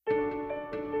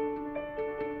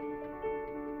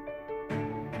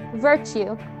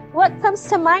Virtue. What comes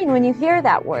to mind when you hear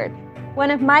that word?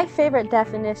 One of my favorite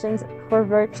definitions for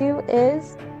virtue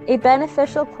is a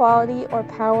beneficial quality or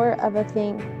power of a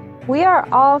thing. We are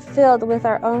all filled with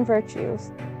our own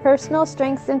virtues, personal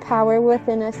strengths and power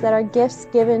within us that are gifts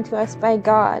given to us by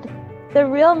God. The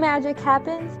real magic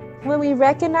happens when we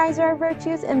recognize our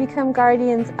virtues and become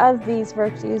guardians of these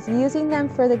virtues, using them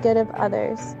for the good of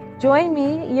others. Join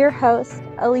me, your host,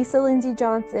 Elisa Lindsay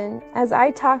Johnson, as I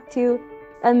talk to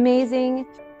amazing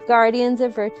guardians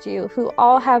of virtue who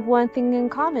all have one thing in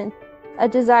common, a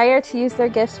desire to use their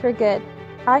gifts for good.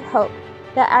 I hope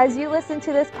that as you listen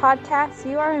to this podcast,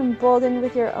 you are emboldened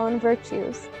with your own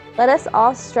virtues. Let us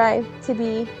all strive to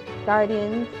be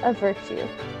guardians of virtue.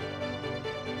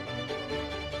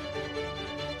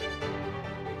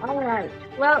 All right.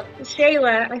 Well,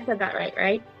 Shayla, I said that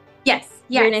right? Yes.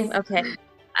 Your name? Okay.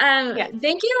 Yes.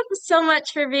 Thank you so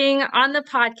much for being on the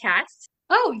podcast.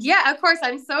 Oh, yeah, of course.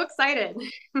 I'm so excited.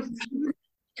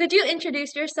 Could you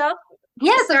introduce yourself to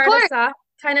Yes, of start course. us off?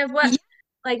 Kind of what, Yeah.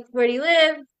 like, where do you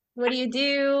live? What do you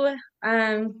do?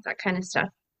 That kind of stuff.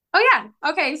 Oh, yeah.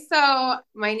 Okay. So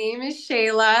my name is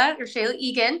Shayla or Shayla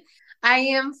Egan. I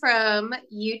am from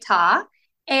Utah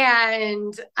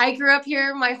and I grew up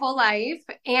here my whole life.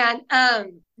 And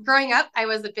growing up, I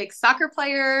was a big soccer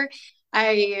player.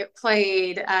 I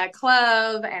played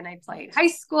club and I played high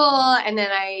school. And then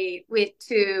I went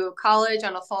to college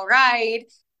on a full ride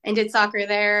and did soccer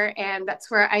there. And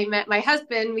that's where I met my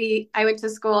husband. I went to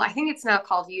school, I think it's now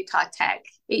called Utah Tech.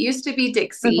 It used to be Okay.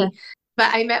 Dixie.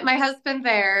 But I met my husband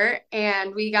there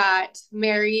and we got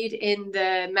married in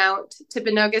the Mount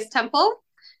Timpanogos Temple.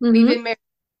 We've Mm-hmm. been married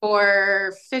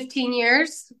for 15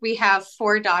 years. We have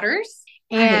 4 daughters.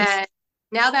 Nice. And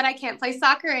now that I can't play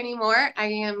soccer anymore, I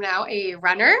am now a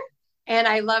runner and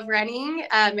I love running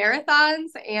marathons.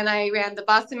 And I ran the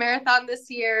Boston Marathon this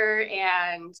year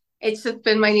and it's just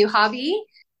been my new hobby.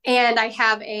 And I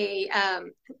have a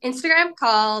Instagram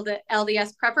called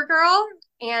LDS Prepper Girl,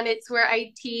 and it's where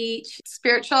I teach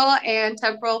spiritual and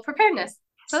temporal preparedness.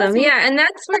 So So that's me. yeah, and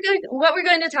that's what we're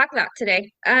going to talk about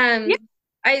today. Yeah.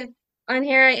 I on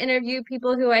here I interview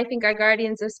people who I think are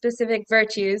guardians of specific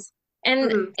virtues,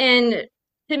 and Mhm. and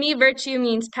to me, virtue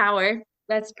means power.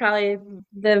 That's probably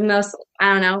the most,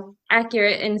 I don't know,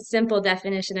 accurate and simple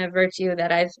definition of virtue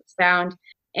that I've found,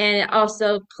 and it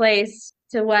also plays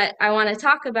to what I want to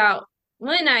talk about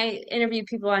when I interview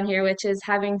people on here, which is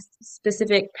having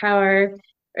specific power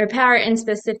or power in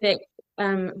specific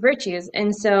virtues.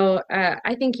 And so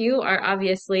I think you are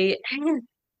obviously,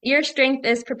 your strength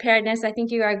is preparedness. I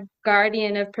think you are a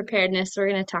guardian of preparedness. We're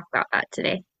going to talk about that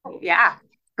today. Yeah.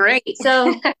 Great.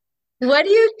 So, what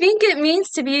do you think it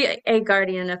means to be a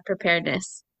guardian of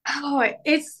preparedness? Oh,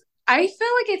 I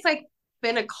feel like it's like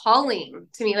been a calling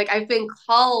to me. Like I've been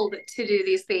called to do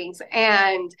these things.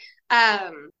 And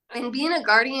being a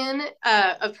guardian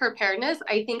of preparedness,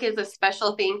 I think is a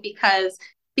special thing because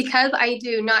I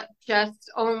do not just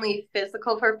only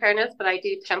physical preparedness, but I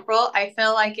do temporal. I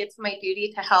feel like it's my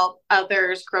duty to help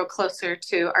others grow closer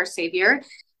to our Savior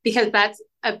because that's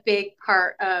a big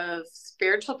part of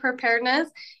spiritual preparedness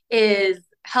is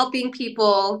helping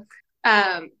people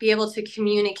be able to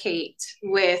communicate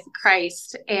with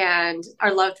Christ and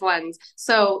our loved ones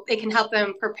so it can help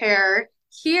them prepare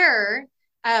here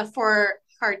for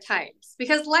hard times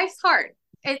because life's hard.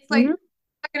 It's like, Hmm.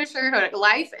 I'm not going to sugarcoat it.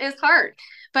 Life is hard.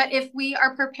 But if we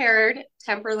are prepared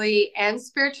temporally and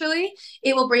spiritually,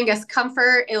 it will bring us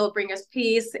comfort, it will bring us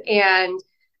peace. And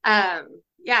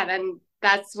yeah, then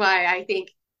that's why I think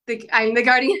I'm the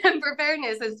guardian of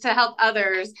preparedness is to help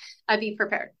others be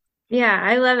prepared. Yeah,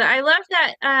 I love it. I love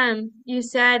that you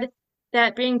said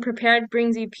that being prepared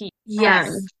brings you peace.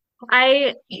 Yes.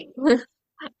 I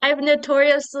I've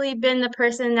notoriously been the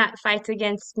person that fights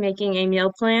against making a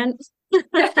meal plan.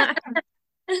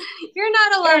 You're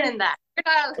not alone And in that. You're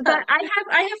not but alone.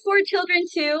 I have 4 children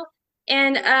too,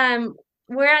 and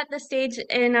we're at the stage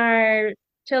in our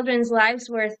children's lives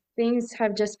where things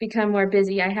have just become more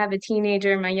busy. I have a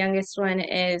teenager, my youngest one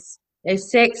is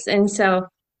 6, and so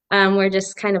we're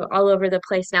just kind of all over the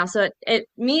place now. So it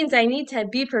means I need to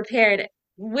be prepared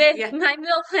with Yeah. my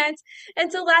meal plans.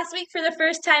 And so last week, for the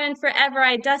first time in forever,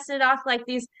 I dusted off like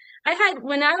these. I had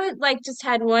when I would like just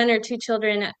had 1 or 2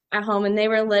 children at home and they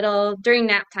were little during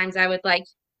nap times, I would like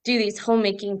do these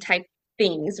homemaking type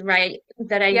things, right?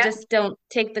 That I Yeah. just don't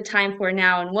take the time for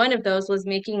now. And one of those was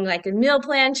making like a meal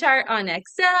plan chart on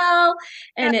Excel.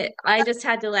 And I just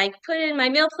had to like put in my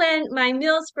meal plan, my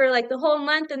meals for like the whole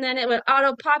month, and then it would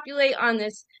auto populate on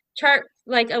this chart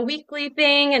like a weekly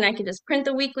thing, and I could just print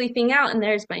the weekly thing out, and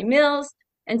there's my meals.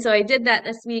 And so I did that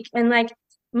this week, and like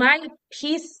my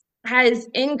peace has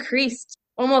increased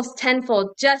almost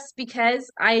tenfold just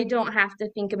because I don't have to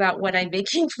think about what I'm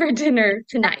making for dinner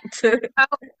tonight. Oh,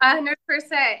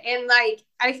 100%. And like,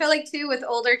 I feel like too with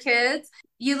older kids,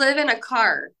 you live in a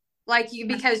car, like you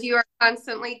because you are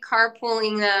constantly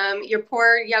carpooling them. Your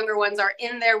poor younger ones are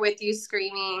in there with you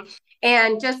screaming,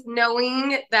 and just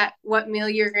knowing that what meal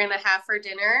you're gonna have for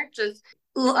dinner just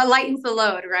lightens the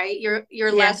load, right? You're Yeah.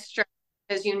 less stressed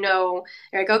because you know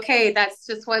you're like, okay, that's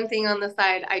just one thing on the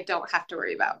side I don't have to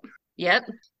worry about. Yep.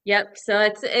 Yep. So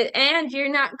and you're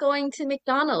not going to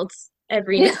McDonald's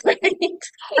every night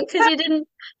because you didn't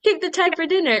pick the time for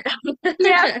dinner.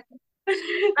 Yeah,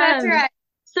 that's Um, right.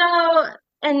 so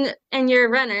and you're a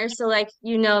runner, so like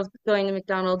going to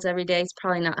McDonald's every day is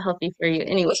probably not healthy for you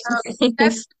anyway. Oh,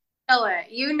 that's feel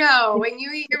it. You know, when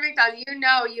you eat your McDonald's, you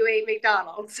know you ate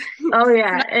McDonald's. Oh It's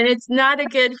yeah, and it's not a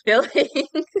good feeling.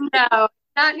 no,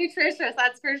 not nutritious,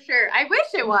 that's for sure. I wish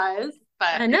it was,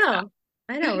 but I it's not. know.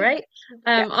 I know, right?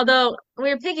 Yeah. Although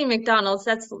we're picking McDonald's,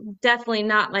 that's definitely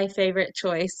not my favorite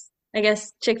choice. I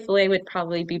guess Chick-fil-A would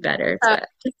probably be better, Uh,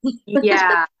 but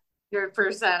yeah,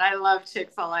 100%. I love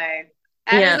Chick-fil-A.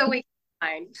 That is yeah, a weak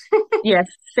mine. yes,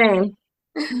 same.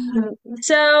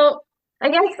 So I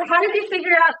guess how did you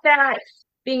figure out that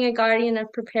being a guardian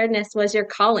of preparedness was your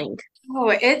calling? Oh,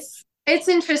 it's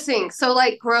interesting. So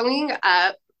like growing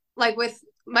up, like with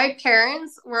my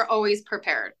parents were always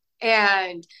prepared.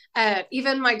 And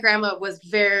even my grandma was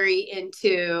very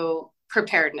into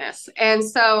preparedness. And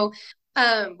so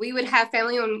we would have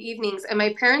family owned evenings, and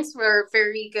my parents were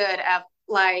very good at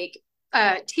like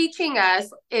teaching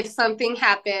us if something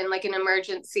happened, like an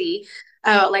emergency,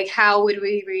 like how would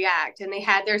we react? And they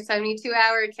had their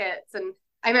 72-hour kits. And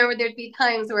I remember there'd be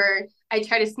times where I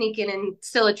try to sneak in and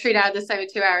steal a treat out of the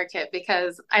 72-hour kit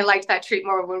because I liked that treat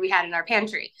more when we had it in our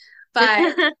pantry.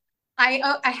 But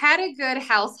I had a good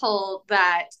household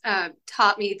that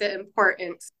taught me the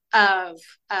importance of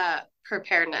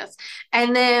preparedness.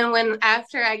 And then when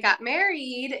after I got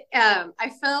married,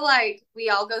 I feel like we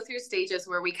all go through stages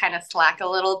where we kind of slack a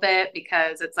little bit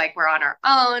because it's like we're on our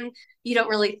own. You don't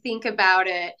really think about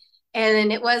it. And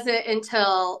then it wasn't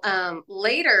until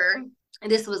later,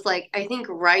 and this was like I think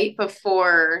right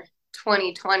before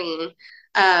 2020,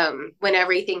 when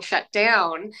everything shut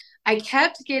down, I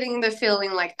kept getting the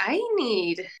feeling like I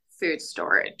need food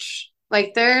storage.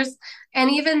 Like and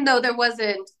even though there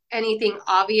wasn't anything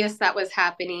obvious that was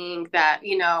happening that,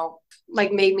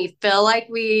 like made me feel like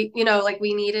like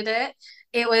we needed it,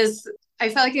 I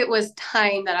felt like it was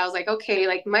time that I was like, okay,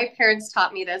 like my parents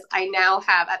taught me this. I now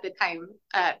have at the time,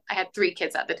 I had 3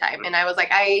 kids at the time. And I was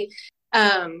like, I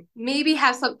maybe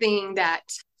have something that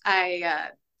I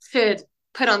should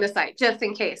put on the side just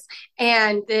in case.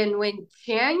 And then when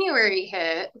January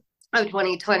hit of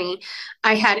 2020,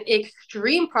 I had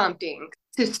extreme prompting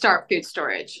to start food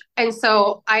storage. And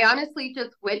so I honestly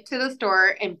just went to the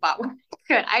store and bought what I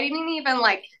could. I didn't even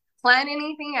like plan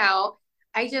anything out.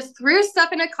 I just threw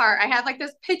stuff in a cart. I had like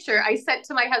this picture I sent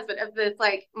to my husband of this,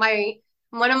 like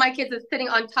one of my kids is sitting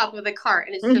on top of the cart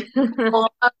and it's just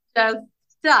full of just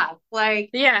stuff. Like,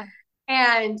 Yeah.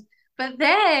 and but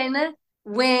then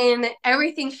when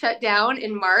everything shut down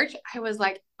in March, I was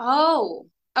like, oh,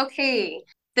 okay,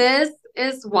 this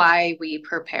is why we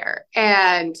prepare.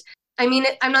 And I mean,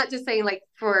 I'm not just saying like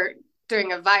for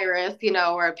during a virus,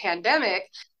 or a pandemic,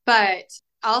 but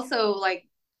also like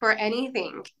for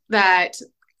anything that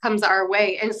comes our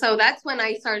way. And so that's when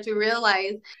I started to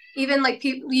realize even like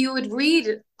people you would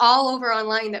read all over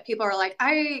online that people are like,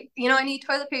 I need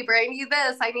toilet paper, I need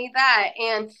this, I need that.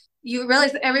 And you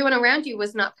realize that everyone around you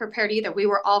was not prepared either. We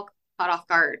were all caught off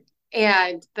guard.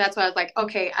 And that's why I was like,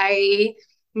 okay, I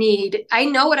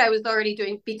know what I was already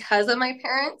doing because of my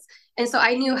parents. And so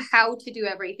I knew how to do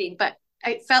everything, but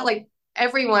I felt like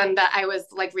everyone that I was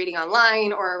like reading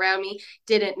online or around me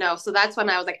didn't know. So that's when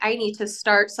I was like, I need to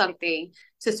start something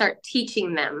to start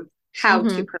teaching them how to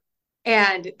Hmm. prepare.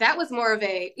 And that was more of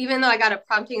even though I got a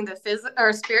prompting the physical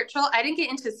or spiritual, I didn't get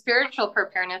into spiritual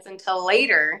preparedness until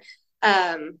later.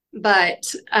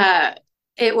 But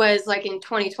it was like in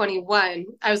 2021,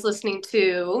 I was listening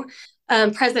to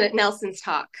President Nelson's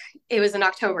talk. It was in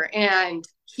October, and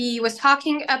he was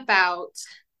talking about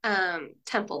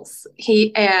temples.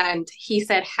 He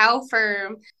said how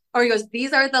firm, or he goes,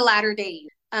 these are the latter days.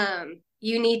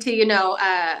 You need to,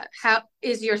 how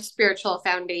is your spiritual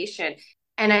foundation?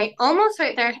 And I almost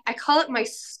right there, I call it my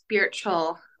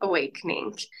spiritual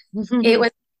awakening. It was,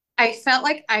 I felt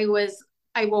like I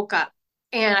woke up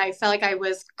and I felt like I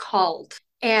was called.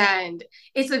 And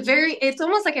it's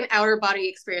almost like an outer body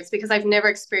experience because I've never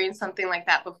experienced something like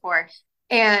that before.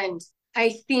 And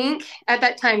I think at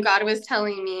that time, God was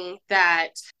telling me that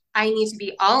I need to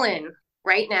be all in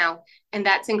right now. And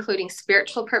that's including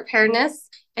spiritual preparedness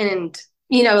and,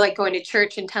 like going to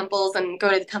church and temples and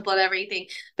go to the temple and everything,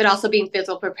 but also being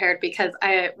physical prepared because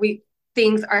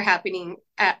things are happening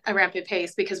at a rapid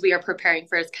pace because we are preparing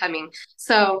for his coming.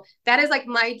 So that is like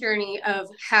my journey of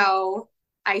how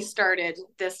I started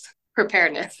this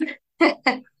preparedness.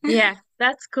 Yeah,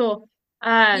 that's cool.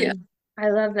 Yeah. I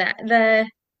love that.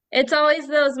 It's always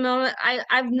those moments.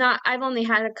 I've only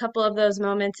had a couple of those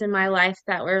moments in my life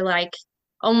that were like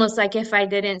almost like if I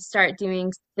didn't start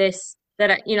doing this,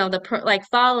 that like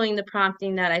following the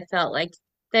prompting, that I felt like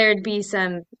there'd be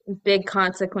some big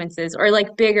consequences, or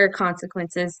like bigger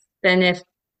consequences than if,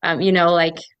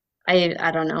 like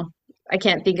I don't know. I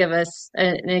can't think of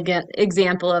an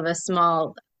example of a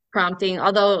small prompting.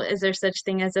 Although, is there such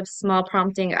thing as a small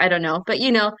prompting? I don't know. But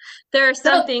there are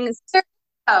some No, things.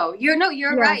 oh, you're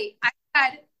Yeah. right. I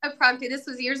had a prompt. This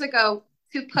was years ago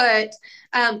to put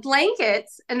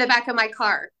blankets in the back of my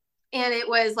car, and it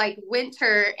was like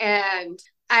winter, and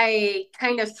I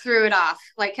kind of threw it off,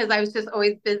 like because I was just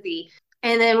always busy.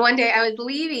 And then one day I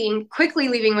was quickly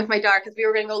leaving with my dog because we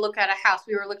were going to go look at a house.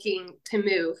 We were looking to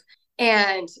move.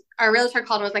 And our realtor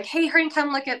called and was like, "Hey, hurry and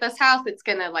come look at this house. It's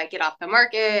gonna like get off the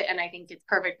market, and I think it's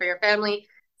perfect for your family."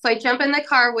 So I jump in the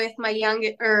car with my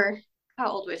or how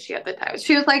old was she at the time?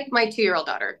 She was like my 2-year-old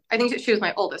daughter. I think she was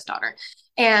my oldest daughter.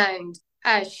 And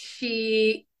I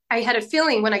had a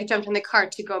feeling when I jumped in the car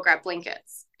to go grab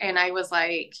blankets. And I was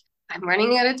like, I'm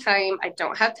running out of time. I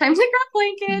don't have time to grab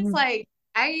blankets. Mhm. Like,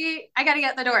 I got to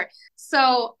get the door.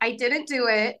 So I didn't do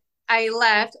it. I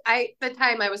left. The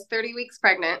time I was 30 weeks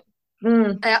pregnant.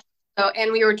 Mm.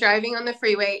 And we were driving on the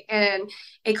freeway, and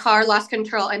a car lost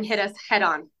control and hit us head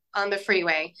on the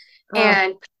freeway. Oh,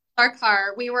 And our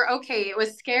car, we were okay. It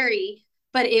was scary,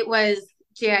 but it was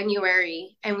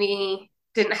January and we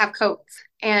didn't have coats.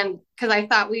 And because I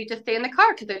thought we'd just stay in the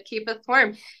car because it'd keep us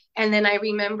warm. And then I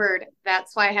remembered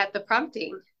that's why I had the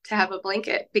prompting to have a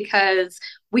blanket because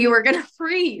we were going to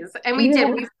freeze. And we did.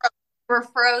 yeah. We were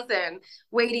frozen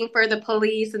waiting for the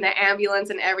police and the ambulance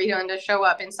and everyone to show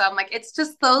up. And so I'm like, it's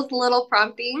just those little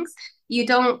promptings you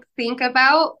don't think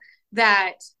about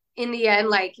that in the end,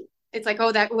 like, it's like,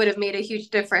 oh, that would have made a huge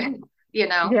difference,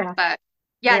 Yeah. But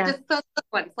yeah, Yeah. just those little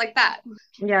ones like that.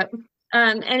 Yeah.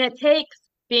 And it takes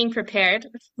being prepared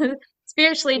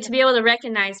spiritually Yeah. to be able to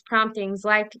recognize promptings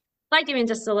like even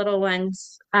just the little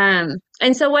ones. And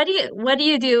so what do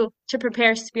you do to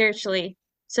prepare spiritually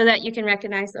so that you can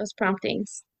recognize those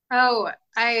promptings?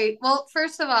 Well,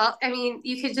 first of all, I mean,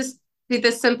 you could just do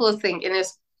the simplest thing and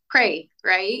is pray,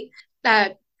 right?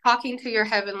 That talking to your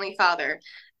heavenly Father.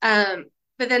 Um,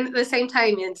 but then at the same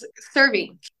time, it's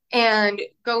serving and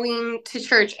going to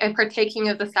church and partaking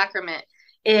of the sacrament.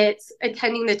 It's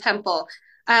attending the temple.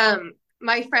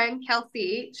 My friend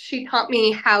Kelsey, she taught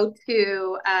me how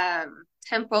to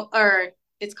temple, or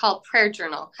it's called prayer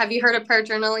journal. Have you heard of prayer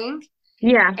journaling?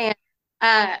 Yeah. And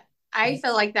uh, I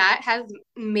feel like that has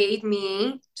made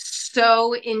me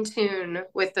so in tune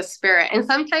with the spirit. And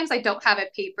sometimes I don't have a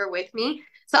paper with me.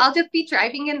 So I'll just be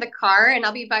driving in the car and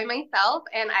I'll be by myself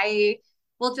and I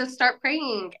will just start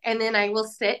praying. And then I will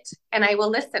sit and I will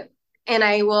listen. And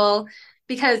I will,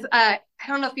 because I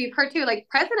don't know if you've heard too, like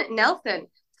President Nelson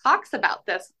talks about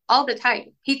this all the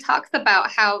time. He talks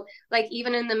about how, like,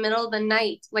 even in the middle of the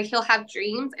night, like he'll have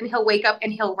dreams and he'll wake up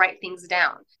and he'll write things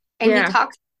down. And he Yeah.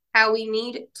 talks how we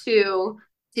need to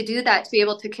do that to be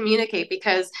able to communicate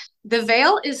because the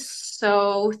veil is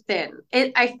so thin.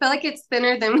 I feel like it's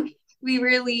thinner than we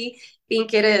really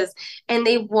think it is. And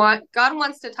God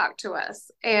wants to talk to us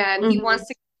and he Hmm. wants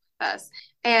to with us.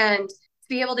 And to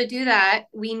be able to do that,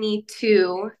 we need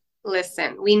to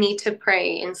listen. We need to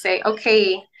pray and say,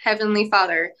 okay, Heavenly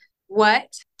Father, what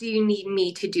do you need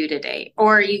me to do today?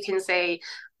 Or you can say,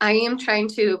 I am trying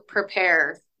to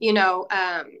prepare,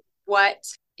 what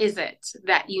is it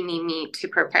that you need me to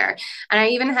prepare? And I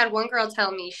even had one girl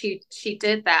tell me she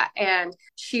did that and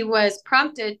she was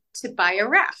prompted to buy a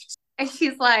raft. And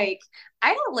she's like,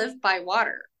 I don't live by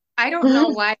water. I don't know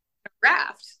why a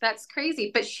raft. That's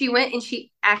crazy. But she went and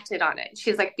she acted on it.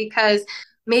 She's like, because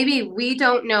maybe we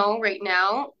don't know right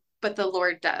now, but the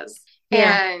Lord does.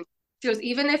 Yeah. And she goes,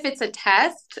 even if it's a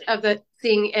test of the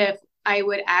thing, if I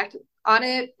would act on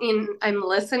it and I'm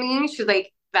listening, she's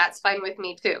like, that's fine with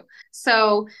me too.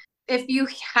 So if you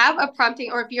have a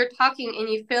prompting or if you're talking and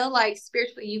you feel like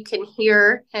spiritually you can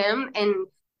hear him and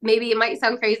maybe it might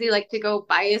sound crazy like to go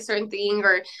buy a certain thing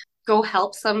or go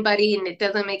help somebody and it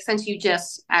doesn't make sense, you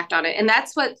just act on it. And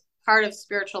that's what part of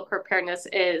spiritual preparedness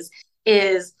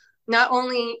is not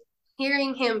only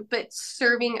hearing him, but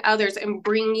serving others and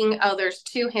bringing others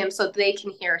to him so they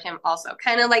can hear him also.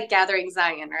 Kind of like gathering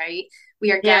Zion, right?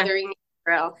 We are Yeah. gathering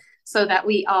Israel so that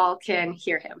we all can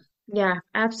hear him. Yeah,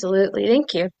 absolutely.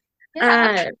 Thank you.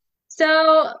 Yeah. Uh,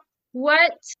 so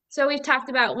what, so we've talked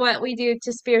about what we do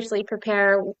to spiritually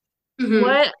prepare. Mm-hmm.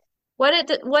 What,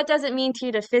 what does it mean to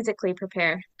you to physically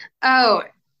prepare? Oh,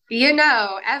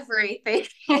 everything.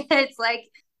 It's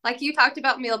like you talked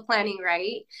about meal planning,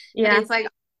 right? But Yeah. it's like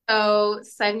oh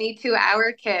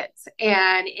 72-hour kits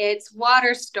and it's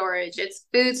water storage, it's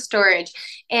food storage.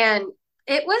 And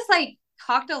it was like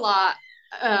talked a lot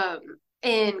um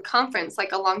in conference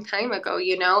like a long time ago,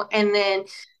 and then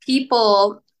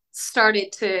people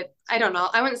started to, I don't know,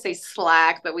 I wouldn't say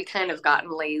slack, but we kind of gotten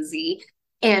lazy.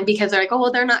 And because they're like, oh,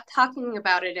 well, they're not talking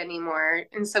about it anymore.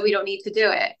 And so we don't need to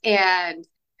do it. And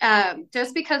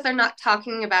just because they're not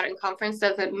talking about it in conference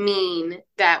doesn't mean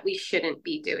that we shouldn't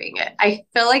be doing it. I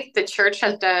feel like the church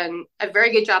has done a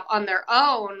very good job on their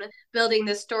own building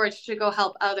this storage to go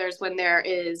help others when there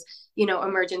is,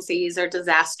 emergencies or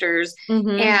disasters.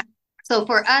 Mm-hmm. And so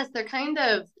for us, they're kind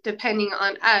of depending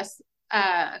on us.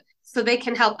 So they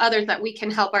can help others that we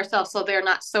can help ourselves. So they're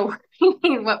not so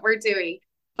worrying what we're doing.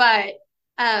 But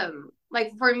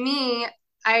like for me,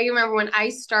 I remember when I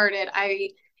started,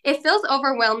 it feels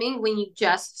overwhelming when you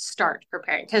just start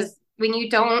preparing because when you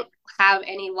don't have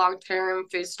any long-term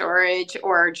food storage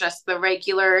or just the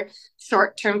regular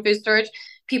short-term food storage,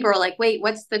 people are like, wait,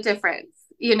 what's the difference?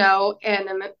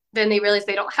 And then they realize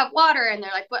they don't have water and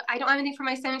they're like, but I don't have anything for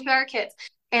my 72-hour kits.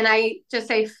 And I just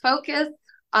say, focus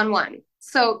on one.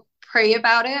 So pray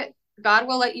about it. God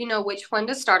will let you know which one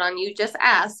to start on. You just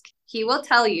ask. He will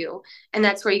tell you, and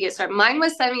that's where you get started. Mine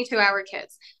was 72-hour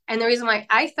kits. And the reason why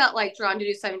I felt like drawn to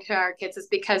do 72-hour kits is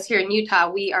because here in Utah,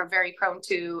 we are very prone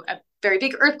to a very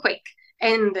big earthquake.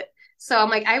 And so I'm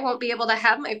like, I won't be able to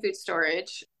have my food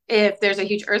storage if there's a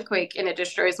huge earthquake and it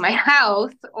destroys my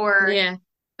house. Yeah.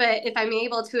 But if I'm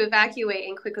able to evacuate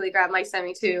and quickly grab my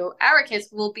 72-hour kits,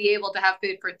 we'll be able to have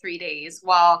food for 3 days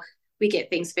while we get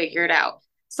things figured out.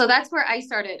 So that's where I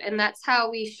started. And that's how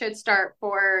we should start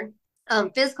for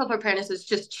physical preparedness is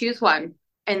just choose one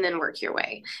and then work your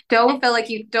way. Don't feel like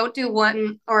you don't do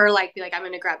one or like be like, I'm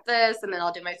going to grab this and then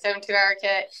I'll do my 72-hour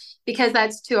kit because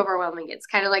that's too overwhelming. It's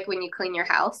kind of like when you clean your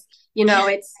house,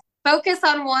 it's focus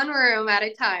on one room at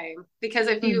a time because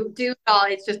if Mm. you do it all,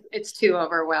 it's too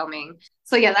overwhelming.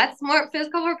 So yeah, that's more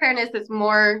physical preparedness is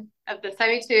more of the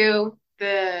 72,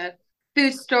 the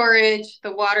food storage,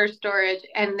 the water storage,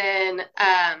 and then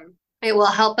it will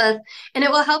help us and it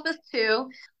will help us too.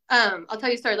 I'll tell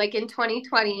you a story. Like in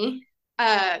 2020,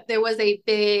 there was a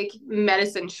big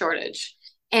medicine shortage.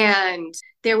 And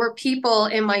there were people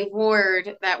in my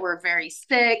ward that were very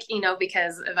sick,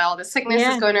 because of all the sickness is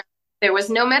Yeah. going on. There was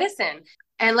no medicine.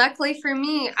 And luckily for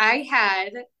me, I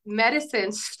had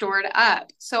medicine stored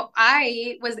up. So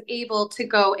I was able to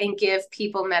go and give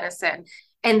people medicine.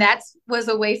 And that was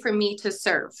a way for me to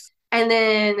serve. And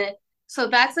then so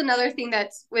that's another thing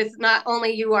that's with not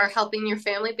only you are helping your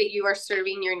family, but you are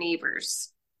serving your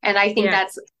neighbors. And I think Yeah.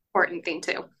 that's an important thing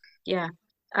too. Yeah.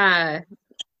 Uh,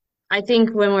 I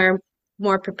think when we're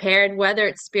more prepared, whether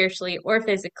it's spiritually or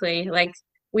physically, like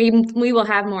we will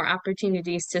have more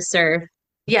opportunities to serve.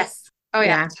 Yes. Oh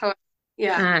yeah, Yeah. totally.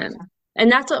 Yeah. Um, and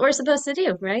that's what we're supposed to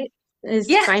do, right? Is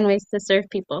Yeah. find ways to serve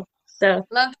people. So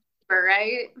Love her,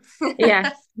 right?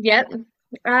 yeah, yep.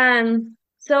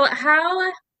 So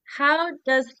how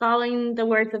does following the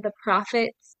words of the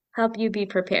prophets help you be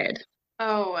prepared?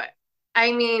 Oh,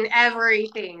 I mean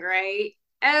everything, right?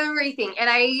 Everything. And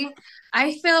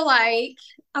I feel like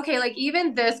okay, like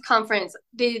even this conference,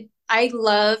 did I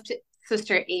loved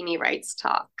Sister Amy Wright's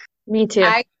talk. Me too.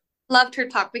 I loved her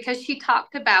talk because she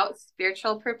talked about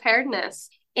spiritual preparedness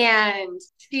and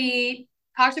she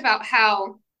talked about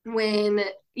how when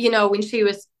she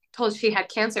was told she had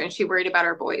cancer and she worried about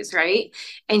her boys, right?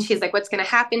 And she's like, what's going to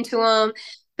happen to them?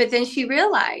 But then she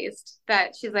realized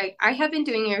that she's like, I have been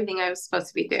doing everything I was supposed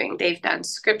to be doing. They've done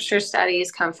scripture studies,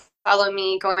 come follow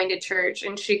me, going to church.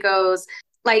 And she goes,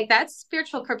 like, that's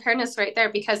spiritual preparedness right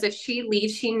there. Because if she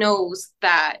leaves, she knows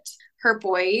that her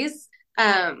boys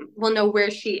will know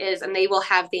where she is and they will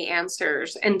have the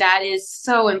answers. And that is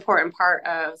so important part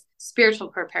of spiritual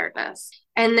preparedness.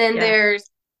 And then Yeah. there's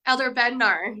Elder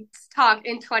Bednar's talk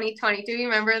in 2020. Do you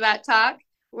remember that talk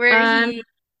where Um,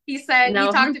 he said he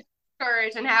no. talked about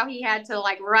storage and how he had to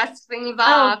like rust things Oh,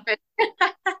 off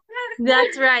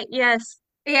that's right. Yes.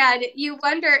 and you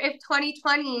wonder if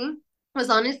 2020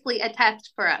 was honestly a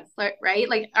test for us, right?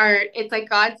 Like, it's like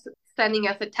God's sending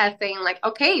us a test saying, like,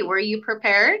 okay, were you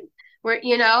prepared?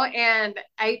 And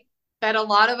that a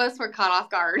lot of us were caught off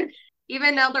guard.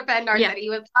 Even Elder Bednar Yeah. said he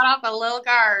was caught off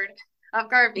guard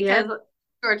Yeah. because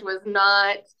George was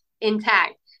not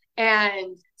intact.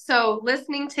 And so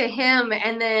listening to him,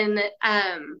 and then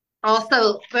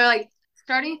also we're like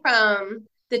starting from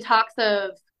the talks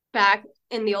of back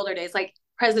in the older days, like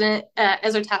President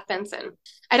Ezra Taft Benson.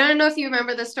 I don't know if you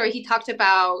remember the story. He talked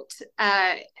about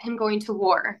him going to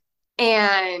war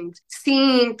and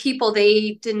seeing people,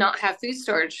 they did not have food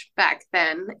storage back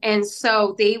then. And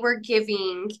so they were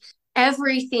giving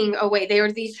everything away. They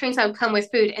were these trains that would come with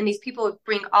food, and these people would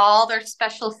bring all their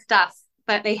special stuff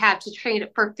that they had to trade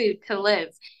for food to live.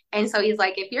 And so he's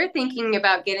like, if you're thinking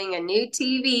about getting a new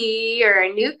TV or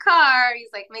a new car, he's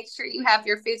like, make sure you have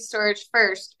your food storage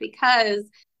first, because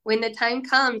when the time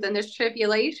comes and there's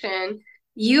tribulation,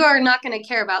 you are not going to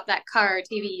care about that car or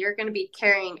TV. You're going to be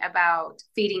caring about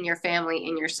feeding your family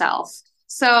and yourself.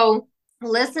 So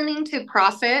listening to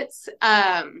prophets,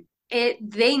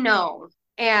 they know,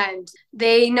 and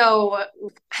they know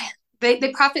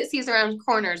the prophet sees around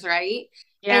corners, right?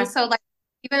 Yeah. And so like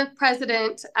even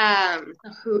President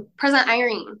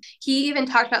Irene, he even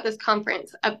talked about this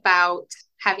conference about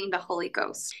having the Holy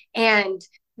Ghost, and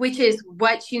which is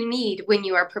what you need when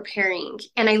you are preparing.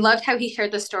 And I loved how he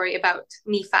shared the story about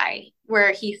Nephi,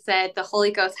 where he said the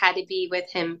Holy Ghost had to be with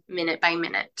him minute by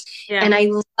minute. Yeah. And I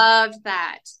loved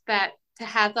that to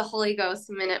have the Holy Ghost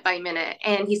minute by minute.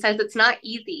 And he says it's not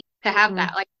easy to have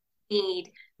that. Like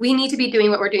we need to be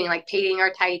doing what we're doing, like paying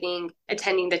our tithing,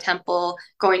 attending the temple,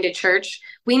 going to church.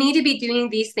 We need to be doing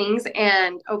these things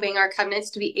and obeying our covenants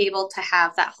to be able to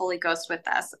have that Holy Ghost with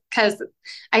us. Because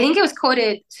I think it was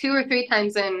quoted 2 or 3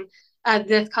 times in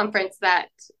this conference that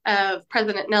of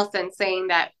President Nelson saying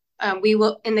that we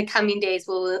will, in the coming days,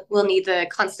 we'll need the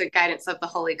constant guidance of the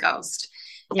Holy Ghost.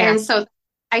 Yeah. And so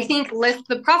I think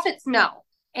the prophets know.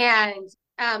 And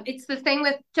it's the same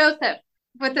with Joseph.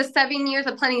 With the 7 years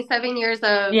of plenty, 7 years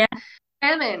of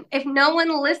famine. If no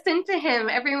one listened to him,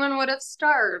 everyone would have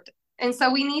starved. And so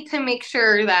we need to make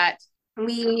sure that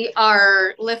we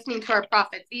are listening to our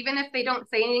prophets. Even if they don't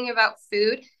say anything about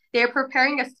food, they're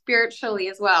preparing us spiritually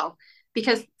as well.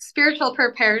 Because spiritual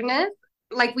preparedness,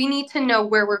 like we need to know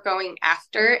where we're going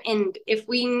after. And if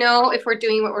we know if we're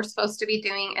doing what we're supposed to be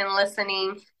doing and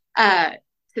listening to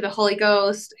the Holy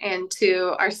Ghost and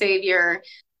to our Savior,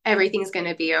 everything's going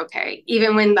to be okay,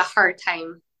 even when the hard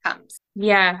time comes.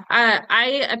 Yeah,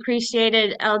 I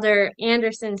appreciated Elder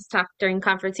Anderson's talk during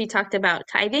conference. He talked about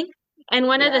tithing. And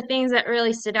one of the things that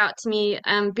really stood out to me,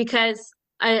 because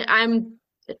I'm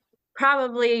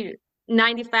probably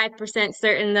 95%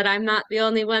 certain that I'm not the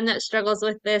only one that struggles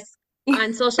with this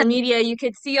on social media. You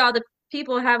could see all the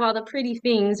people have all the pretty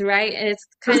things, right? And it's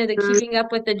kind of the keeping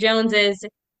up with the Joneses.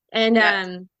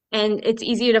 And it's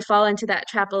easy to fall into that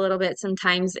trap a little bit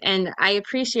sometimes. And I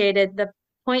appreciated the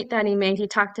point that he made. He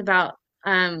talked about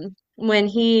when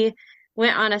he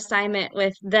went on assignment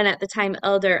with then at the time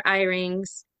Elder Eyring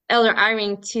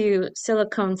to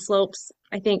Silicon Slopes,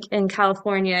 I think in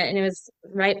California, and it was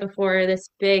right before this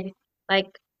big, like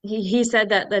he said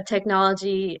that the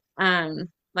technology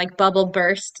like bubble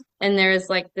burst, and there was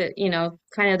like the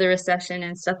kind of the recession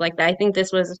and stuff like that. I think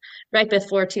this was right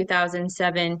before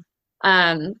 2007.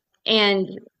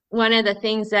 And one of the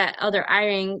things that Elder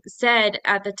Eyring said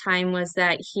at the time was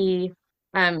that he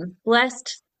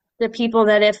blessed the people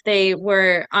that if they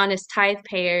were honest tithe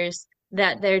payers,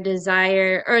 that their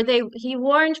desire, or he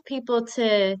warned people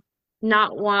to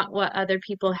not want what other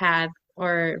people have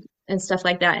and stuff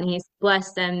like that. And he's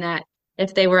blessed them that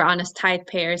if they were honest tithe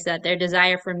payers, that their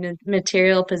desire for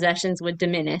material possessions would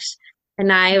diminish.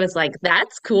 And I was like,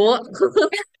 that's cool.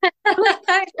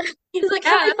 He's like,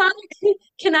 Heavenly Father,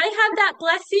 can I have that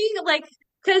blessing? Like,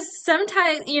 because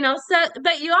sometimes,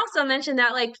 but you also mentioned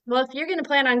that, like, well, if you're going to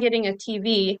plan on getting a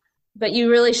TV, but you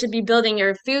really should be building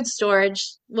your food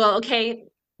storage. Well, okay,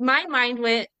 my mind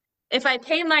went, if I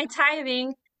pay my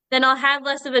tithing, then I'll have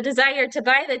less of a desire to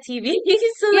buy the TV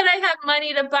so that I have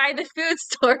money to buy the food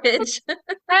storage.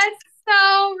 That's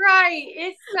so right.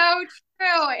 It's so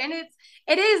true. And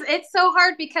it's so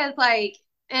hard because like,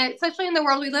 especially in the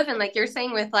world we live in, like you're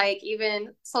saying with like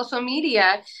even social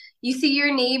media, you see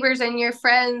your neighbors and your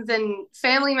friends and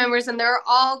family members, and they're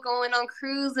all going on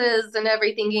cruises and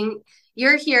everything. And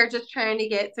you're here just trying to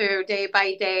get through day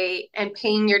by day and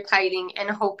paying your tithing and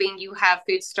hoping you have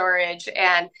food storage.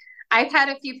 And I've had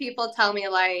a few people tell me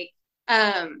like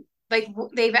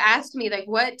they've asked me like,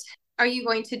 what are you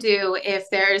going to do if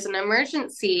there's an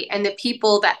emergency and the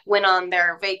people that went on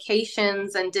their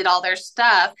vacations and did all their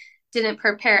stuff didn't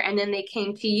prepare, and then they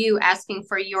came to you asking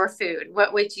for your food?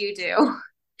 What would you do?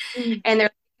 And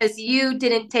they're because you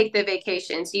didn't take the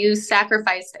vacations. You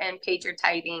sacrificed and paid your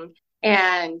tithing.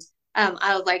 And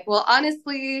I was like, well,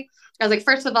 honestly, I was like,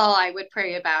 first of all, I would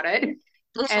pray about it.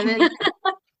 And then,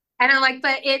 and I'm like,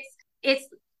 but it's,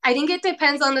 I think it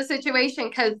depends on the situation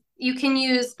because you can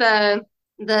use the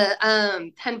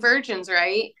 10 virgins,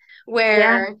 right? Yeah.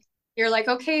 Where you're like,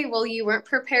 okay, well, you weren't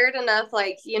prepared enough.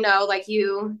 Like, like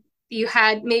you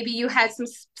had, maybe you had some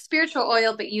spiritual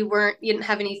oil, but you didn't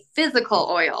have any physical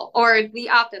oil, or the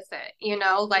opposite,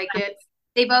 like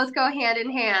they both go hand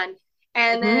in hand.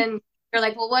 And Hmm. then you're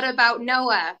like, well, what about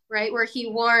Noah, right? Where he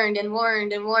warned and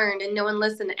warned and warned and no one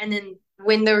listened. And then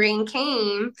when the rain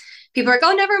came, people are like,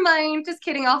 oh, never mind. Just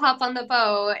kidding. I'll hop on the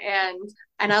boat.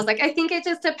 And I was like, I think it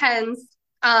just depends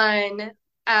on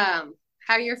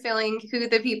how you're feeling, who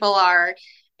the people are.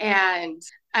 And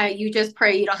you just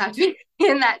pray you don't have to be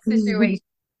in that situation.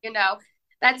 You know,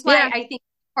 that's why Yeah. I think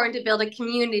it's important to build a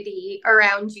community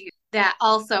around you that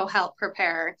also help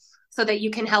prepare so that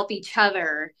you can help each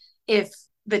other if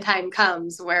the time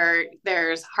comes where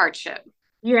there's hardship.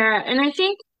 Yeah, and I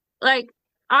think like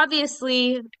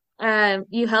obviously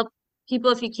you help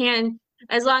people if you can,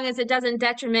 as long as it doesn't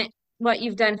detriment what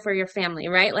you've done for your family,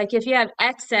 right? Like if you have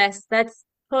excess, that's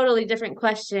totally different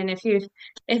question. If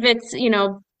it's,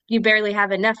 you barely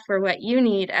have enough for what you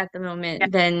need at the Yeah.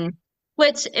 moment, then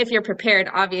which if you're prepared,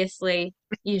 obviously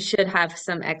you should have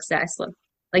some excess.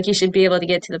 Like you should be able to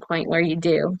get to the point where you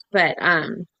do. But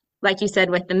like you said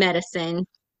with the medicine,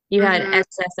 you had Mm-hmm.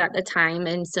 excess at the time,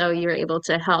 and so you were able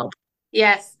to help.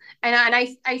 Yes. And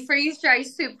I freeze dry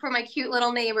soup for my cute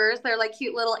little neighbors. They're like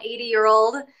cute little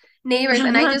 80-year-old neighbors.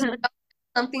 And I just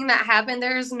something that happened,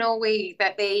 there's no way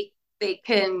that they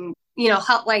can,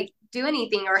 help like do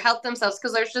anything or help themselves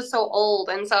because they're just so old.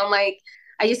 And so I'm like,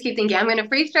 I just keep thinking I'm gonna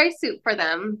freeze dry soup for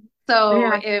them. So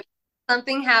Yeah, if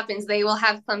something happens, they will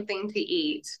have something to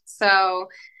eat. So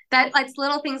that like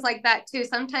little things like that too.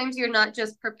 Sometimes you're not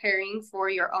just preparing for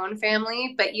your own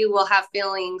family, but you will have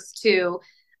feelings to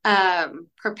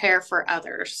prepare for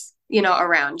others,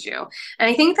 around you. And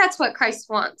I think that's what Christ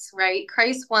wants, right?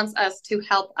 Christ wants us to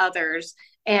help others,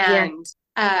 yeah, and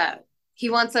uh, he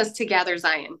wants us to gather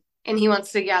Zion, and he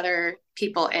wants to gather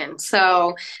people in.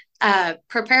 So,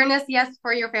 preparedness, yes,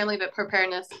 for your family, but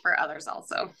preparedness for others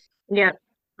also. yeah.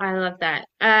 I love that.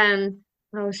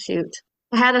 Oh shoot.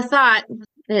 I had a thought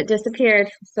and it disappeared,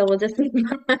 so we'll just move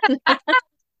on.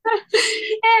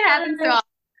 It happens to all.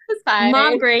 It's Mom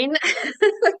fine. brain.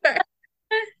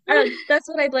 That's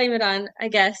what I blame it on, I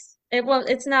guess.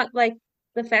 It's not like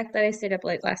the fact that I stayed up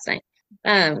late last night.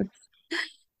 Um,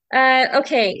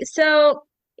 okay, so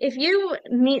if you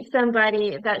meet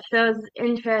somebody that shows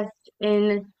interest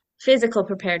in physical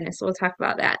preparedness, we'll talk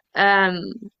about that.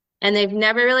 And they've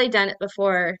never really done it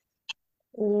before,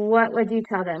 what would you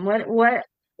tell them?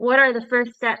 What are the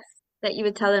first steps that you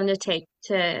would tell them to take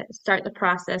to start the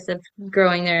process of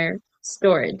growing their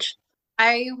storage?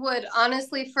 I would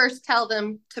honestly first tell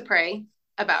them to pray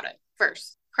about it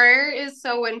first. Prayer is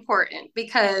so important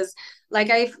because like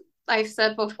I've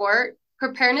said before,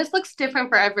 preparedness looks different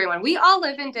for everyone. We all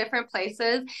live in different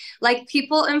places. Like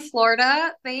people in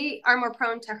Florida, they are more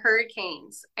prone to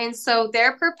hurricanes. And so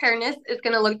their preparedness is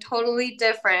going to look totally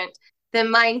different than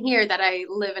mine here that I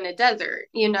live in a desert.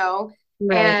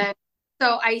 Right. And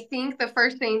so I think the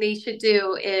first thing they should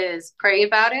do is pray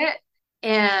about it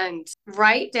and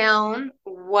write down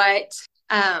what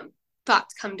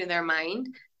thoughts come to their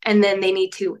mind, and then they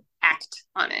need to act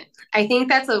on it. I think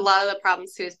that's a lot of the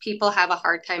problems too, is people have a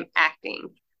hard time acting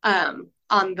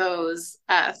on those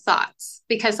thoughts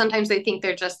because sometimes they think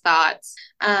they're just thoughts.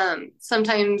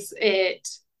 Sometimes it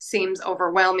seems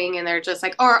overwhelming, and they're just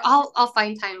like, "Or I'll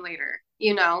find time later."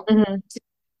 Hmm.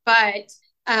 But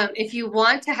if you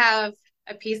want to have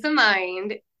a peace of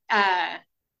mind, uh,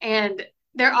 and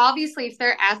they're obviously, if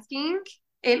they're asking,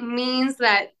 it means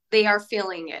that they are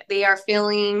feeling it. They are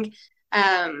feeling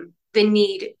the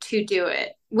need to do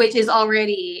it, which is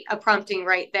already a prompting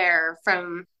right there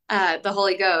from the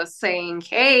Holy Ghost saying,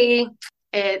 "Hey,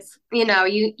 it's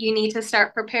you need to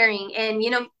start preparing." And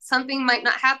something might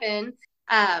not happen,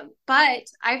 but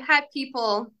I've had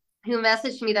people who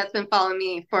messaged me that's been following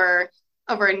me for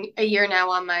over a year now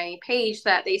on my page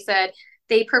that they said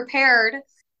they prepared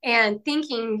and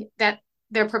thinking that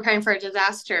they're preparing for a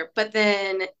disaster. But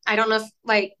then I don't know if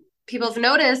like people have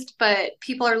noticed, but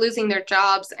people are losing their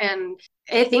jobs, and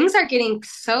things are getting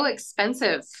so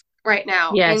expensive right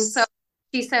now. And so Yes.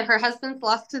 she said her husband's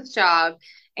lost his job,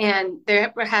 and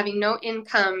they're having no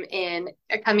income in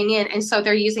coming in, and so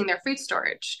they're using their food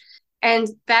storage. And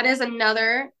that is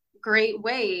another great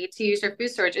way to use your food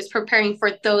storage, is preparing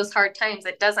for those hard times.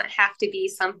 It doesn't have to be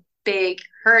big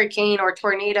hurricane or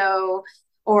tornado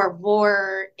or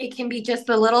war. It can be just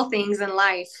the little things in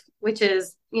life, which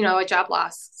is, a job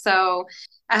loss. So,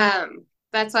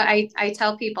 that's what I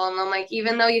tell people. And I'm like,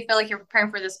 even though you feel like you're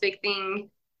preparing for this big thing,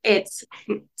 it's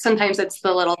sometimes it's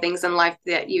the little things in life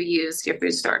that you use your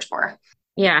food storage for.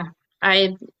 Yeah,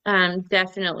 I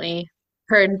definitely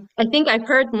I think I've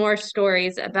heard more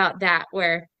stories about that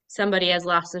where somebody has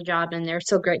lost a job and they're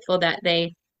so grateful that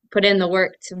they put in the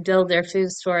work to build their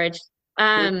food storage.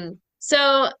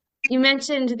 So you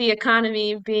mentioned the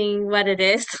economy being what it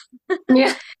is,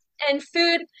 Yeah. and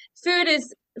food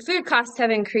costs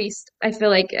have increased, I feel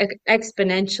like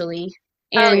exponentially.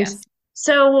 Oh, And yes.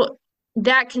 so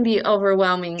that can be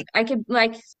overwhelming. I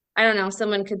don't know,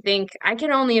 someone could think I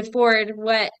can only afford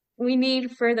what we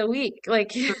need for the week.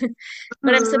 Like,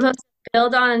 but I'm Mm-hmm. supposed to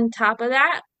build on top of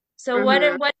that. So Mm-hmm. what do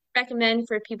you recommend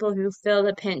for people who feel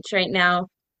the pinch right now,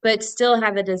 but still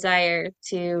have a desire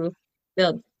to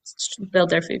build build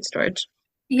their food storage?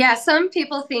 Yeah, some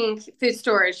people think food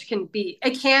storage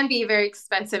it can be very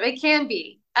expensive. It can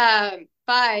be.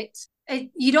 But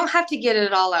you don't have to get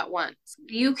it all at once.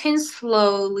 You can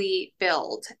slowly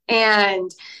build.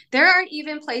 And there are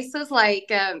even places like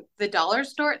the dollar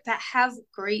store that have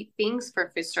great things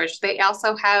for food storage.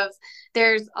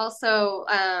 There's also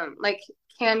like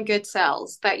canned good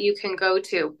sales that you can go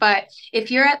to. But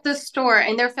if you're at the store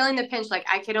and they're feeling the pinch, like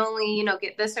I could only,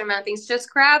 get this amount of things, just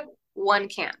grab one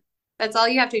can. That's all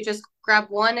you have to just grab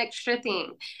one extra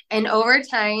thing. And over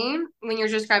time, when you're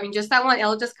just grabbing just that one,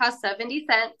 it'll just cost 70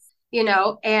 cents,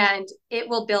 and it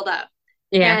will build up.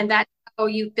 Yeah, And that's how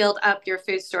you build up your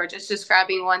food storage. It's just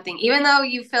grabbing one thing. Even though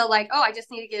you feel like, oh, I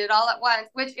just need to get it all at once,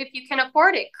 which if you can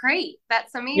afford it, great.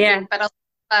 That's yeah, amazing. But a lot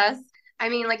of us, I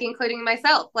mean, like including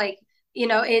myself, like,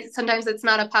 sometimes it's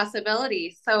not a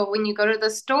possibility. So when you go to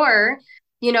the store,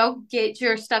 get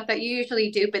your stuff that you usually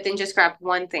do, but then just grab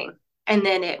one thing and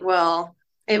then it will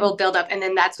build up, and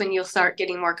then that's when you'll start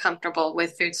getting more comfortable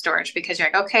with food storage because you're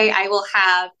like, okay, I will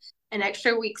have an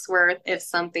extra week's worth if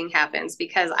something happens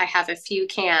because I have a few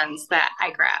cans that I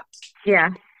grabbed. yeah.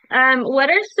 What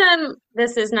are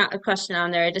this is not a question on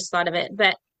there, I just thought of it,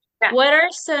 but Yeah. what are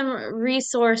some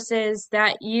resources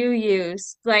that you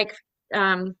use, like,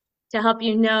 to help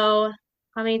you know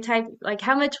how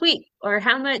much wheat or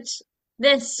how much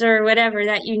this or whatever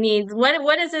that you need?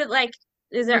 What is it like?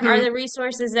 Are Mm-hmm. there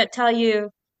resources that tell you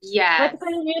what Yes.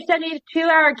 you said need a 2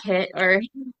 hour kit or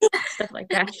stuff like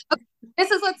that?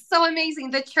 This is what's so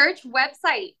amazing. The church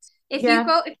website. Yeah, If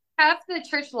you have the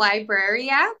church library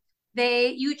app,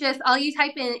 all you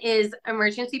type in is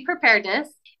emergency preparedness,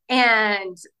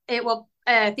 and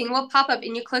a thing will pop up,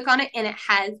 and you click on it, and it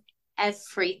has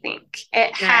everything.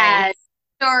 It has nice.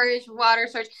 storage, water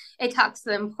storage. It talks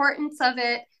the importance of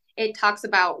it. It talks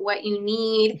about what you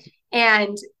need.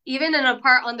 And even in a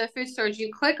part on the food storage,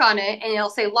 you click on it and it'll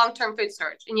say long-term food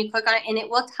storage. And you click on it and it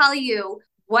will tell you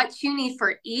what you need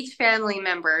for each family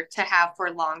member to have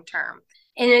for long term.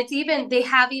 And they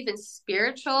have even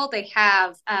spiritual, they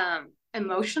have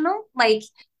emotional, like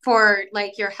for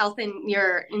like your health and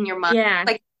your mind. Yeah,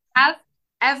 Like have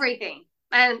everything.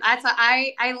 And that's what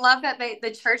I love that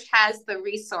the church has the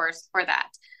resource for that.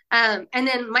 And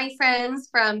then my friends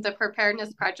from the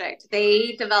Preparedness Project,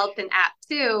 they developed an app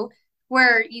too,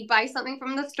 where you buy something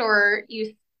from the store,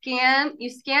 you scan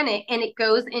it, and it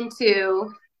goes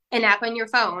into an app on your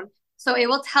phone. So it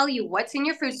will tell you what's in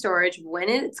your food storage, when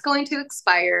it's going to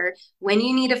expire, when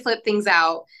you need to flip things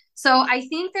out. So I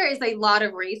think there is a lot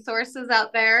of resources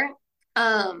out there,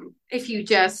 if you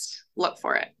just look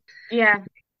for it. yeah.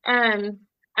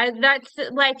 That's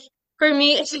like for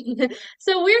me.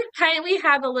 So we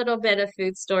have a little bit of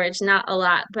food storage, not a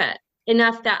lot, but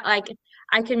enough that like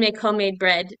I can make homemade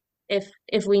bread if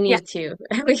we Yeah. need to.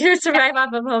 We can survive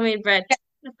off of homemade bread.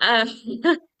 Um,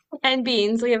 and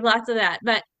beans. We have lots of that.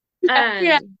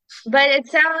 Yeah. But it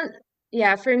sounds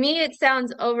yeah, for me it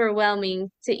sounds overwhelming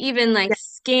to even like Yeah.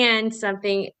 scan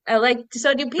something. Like,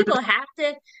 so do people have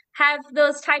to have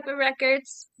those type of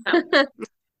records? No.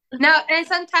 No, and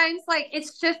sometimes like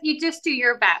it's just you just do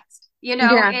your best.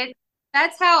 Yeah.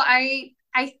 That's how I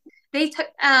they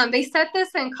set this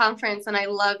in conference and I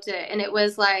loved it. And it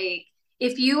was like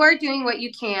if you are doing what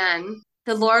you can,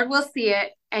 the Lord will see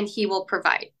it and he will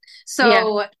provide. Yeah.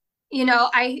 So,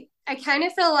 I kind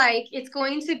of feel like it's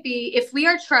going to be if we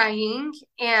are trying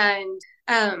and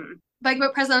like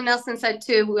what President Nelson said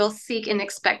too, we'll seek and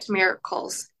expect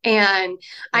miracles. And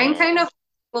I'm kind of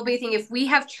will be thinking if we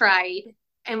have tried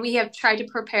and we have tried to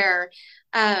prepare.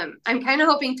 I'm kind of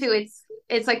hoping too.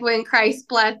 It's like when Christ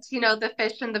blessed, the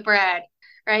fish and the bread,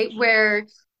 right? Where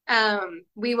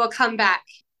we will come back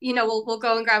we'll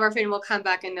go and grab our food and we'll come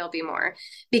back and there'll be more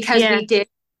because Yeah, we did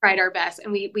tried our best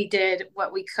and we did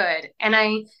what we could. And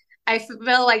I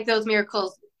feel like those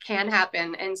miracles can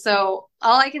happen. And so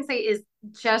all I can say is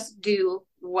just do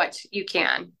what you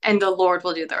can and the Lord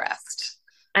will do the rest.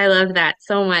 I love that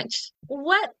so much.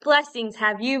 What blessings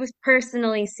have you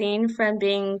personally seen from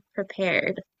being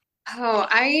prepared? Oh,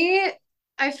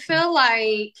 I feel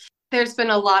like there's been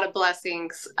a lot of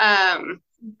blessings.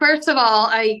 First of all,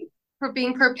 I for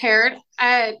being prepared.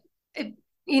 It,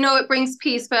 it brings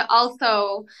peace, but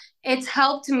also it's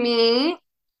helped me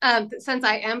since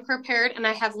I am prepared and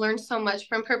I have learned so much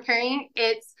from preparing.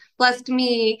 It's blessed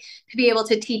me to be able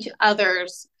to teach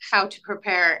others how to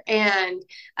prepare, and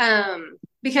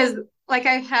because like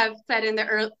I have said in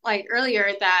like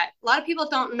earlier that a lot of people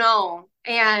don't know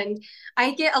and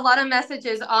I get a lot of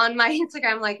messages on my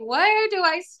Instagram like, where do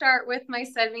I start with my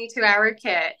 72-hour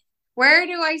kit? Where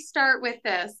do I start with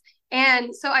this?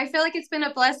 And so I feel like it's been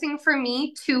a blessing for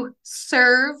me to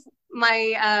serve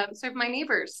my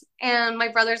neighbors and my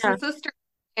brothers Yeah, and sisters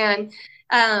and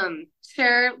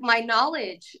share my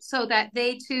knowledge so that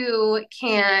they too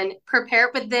can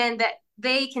prepare, but then that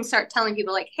they can start telling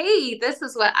people like, hey, this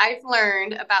is what I've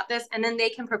learned about this, and then they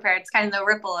can prepare. It's kind of the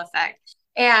ripple effect.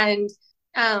 And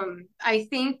I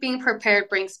think being prepared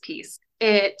brings peace.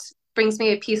 It brings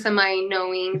me a peace of mind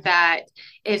knowing that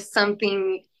if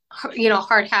something,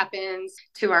 hard happens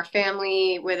to our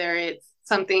family, whether it's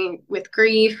something with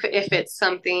grief, if it's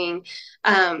something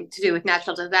to do with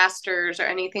natural disasters or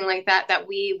anything like that, that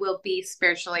we will be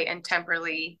spiritually and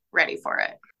temporally ready for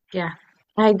it. yeah,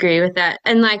 I agree with that.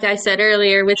 And like I said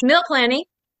earlier, with meal planning,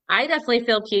 I definitely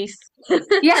feel peace.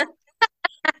 Yeah.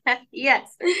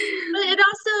 Yes. But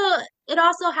it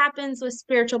also happens with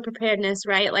spiritual preparedness,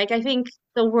 right? Like I think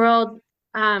the world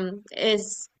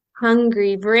is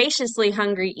hungry, voraciously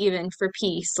hungry even for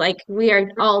peace. Like we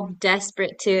are all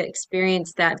desperate to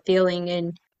experience that feeling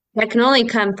and that can only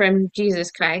come from Jesus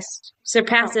Christ. Oh,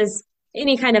 Surpasses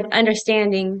any kind of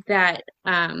understanding that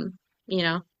you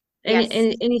know, yes.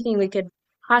 anything we could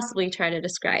possibly try to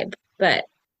describe. But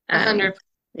A um hundred.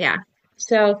 yeah.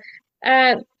 So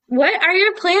uh what are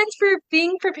your plans for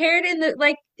being prepared in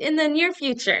the near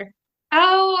future?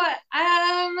 Oh,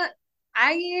 I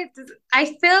I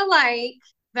feel like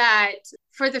that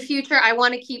for the future, I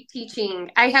want to keep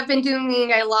teaching. I have been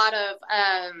doing a lot of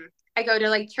I go to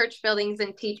like church buildings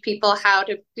and teach people how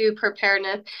to do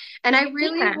preparedness, and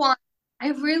Yeah, I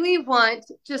really want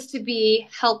just to be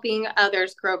helping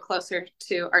others grow closer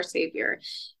to our Savior,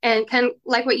 and kind of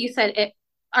like what you said,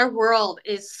 our world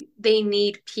is they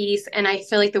need peace, and I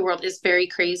feel like the world is very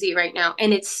crazy right now,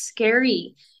 and it's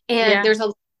scary, and yeah, there's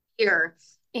a here.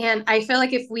 And I feel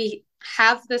like if we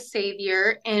have the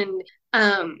Savior and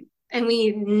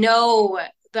we know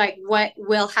like what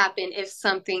will happen if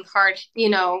something hard,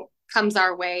 comes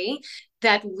our way,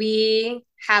 that we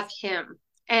have him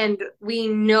and we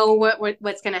know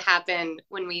what's going to happen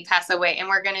when we pass away and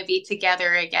we're going to be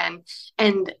together again.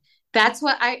 And that's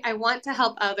what I want to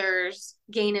help others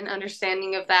gain an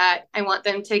understanding of that. I want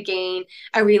them to gain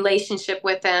a relationship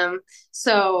with them.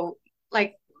 So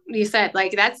like you said,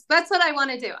 like that's what I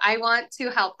want to do. I want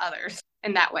to help others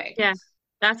in that way. yeah.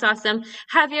 That's awesome.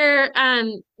 Have your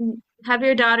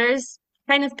daughters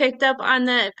kind of picked up on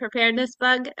the preparedness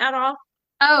bug at all?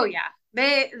 Oh yeah.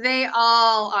 They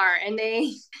all are and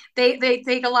they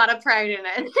take a lot of pride in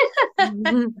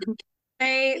it.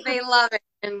 They love it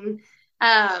and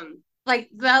like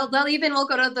they'll even will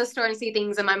go to the store and see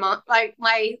things and my mom like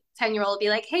my 10-year-old will be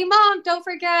like, hey mom, don't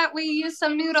forget we used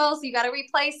some noodles, you got to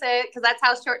replace it because that's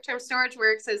how short-term storage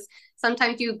works is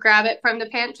sometimes you grab it from the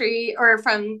pantry or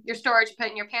from your storage, put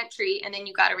it in your pantry and then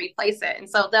you got to replace it, and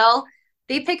so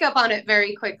they pick up on it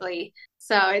very quickly,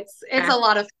 so it's Yeah. a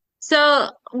lot of So,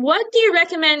 what do you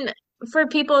recommend for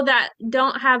people that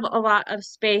don't have a lot of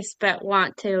space but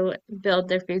want to build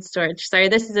their food storage? Sorry,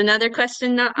 this is another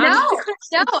question, not on the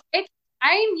no, question.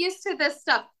 I'm used to this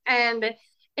stuff and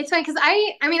it's funny because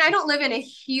I mean I don't live in a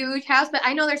huge house, but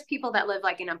I know there's people that live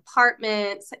like in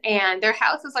apartments and their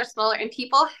houses are smaller and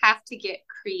people have to get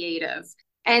creative.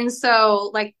 And so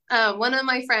like one of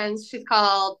my friends, she's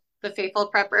called the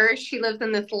Faithful Prepper. She lives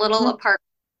in this little apartment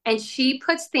and she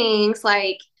puts things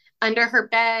like under her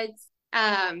beds.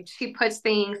 She puts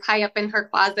things high up in her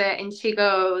closet and she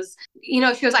goes,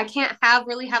 I can't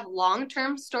really have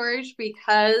long-term storage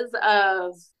because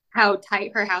of how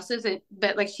tight her house is.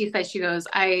 But like she said, she goes,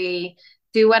 I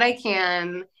do what I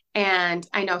can and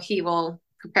I know he will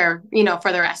prepare,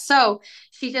 for the rest. So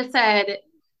she just said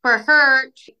for her,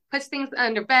 she puts things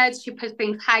under beds, she puts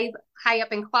things high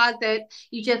up in closet.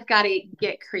 You just gotta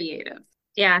get creative.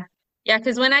 Yeah. Yeah,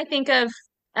 because when I think of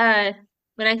uh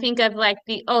when I think of like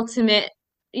the ultimate,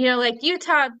 like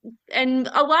Utah and and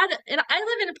I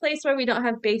live in a place where we don't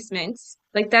have basements.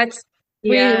 Like that's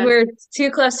Yes. we're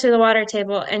too close to the water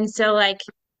table. And so like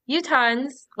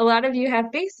Utahns, a lot of you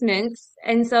have basements,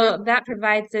 and Mhm. so that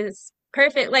provides this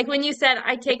perfect, like when you said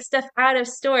I take stuff out of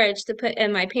storage to put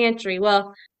in my pantry.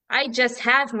 Well, I just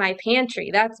have my pantry.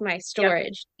 That's my Yep.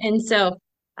 storage. And so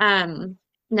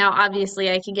now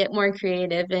obviously I can get more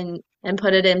creative and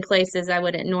put it in places I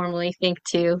wouldn't normally think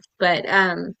to. But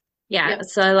yeah, Yep.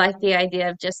 so I like the idea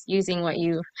of just using what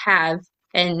you have,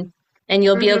 and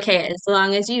you'll be Hmm. okay as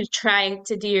long as you try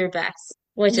to do your best,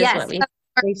 which is what Yes.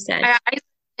 we've said. I lived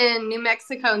in New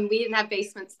Mexico and we didn't have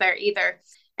basements there either.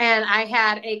 And I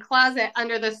had a closet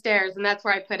under the stairs, and that's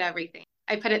where I put everything.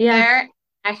 I put it Yeah. there.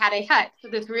 I had a hutch, so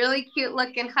this really cute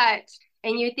looking hutch.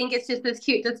 And you think it's just this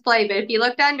cute display, but if you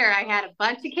looked under, I had a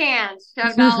bunch of cans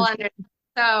shoved all under.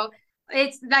 So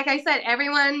it's like I said,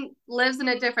 everyone lives in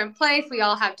a different place. We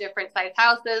all have different size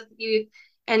houses. You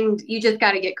just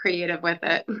got to get creative with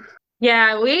it.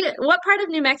 Yeah, what part of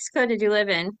New Mexico did you live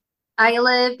in? I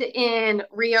lived in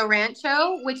Rio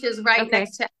Rancho, which is right Okay.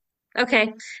 next to.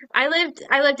 Okay. I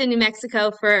lived in New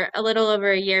Mexico for a little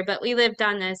over a year, but we lived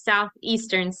on the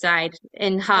southeastern side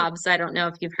in Hobbs. I don't know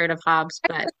if you've heard of Hobbs,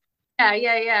 but Yeah,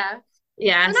 yeah, yeah.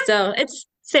 yeah, Well, not. so it's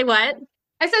say what?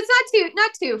 I said it's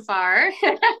not too far.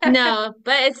 No,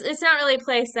 but it's not really a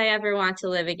place I ever want to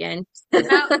live again.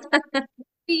 Now,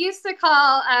 we used to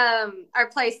call our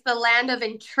place the land of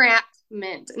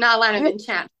entrapment, not land of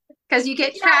enchantment, because you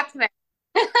get Yeah, trapped there.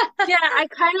 yeah,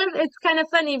 it's kind of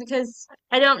funny because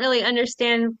I don't really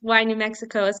understand why New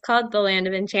Mexico is called the land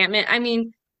of enchantment. I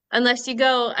mean, unless you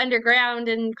go underground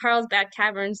in Carlsbad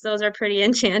Caverns, those are pretty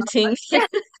enchanting. Yeah,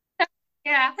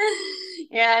 yeah,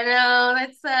 yeah. No,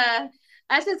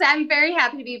 that's just. I'm very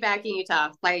happy to be back in Utah.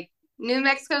 Like New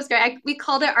Mexico's great. We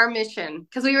called it our mission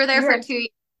because we were there for Yeah, 2 years.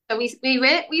 So we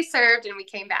went, we served, and we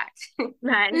came back.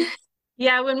 nice.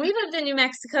 Yeah, when we lived in New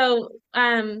Mexico,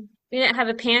 we didn't have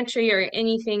a pantry or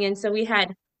anything, and so we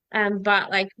had bought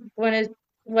like one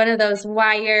of those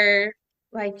wire,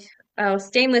 like, oh,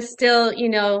 stainless steel,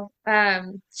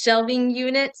 shelving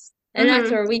units, and that's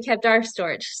Hmm. where we kept our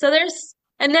storage. So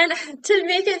and then to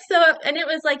make it so, and it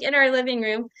was like in our living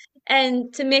room,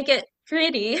 and to make it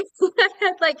pretty, I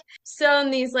had like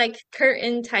sewn these like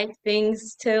curtain type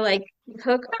things to like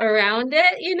hook around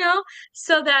it,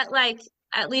 so that like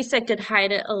at least I could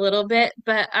hide it a little bit.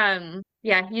 But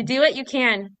yeah, you do what you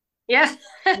can. Yeah,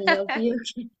 You'll be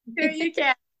okay. you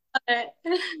can.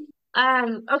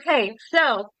 Okay,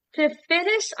 so to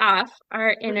finish off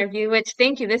our interview, which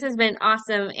thank you, this has been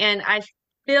awesome, and I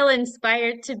feel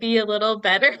inspired to be a little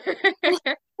better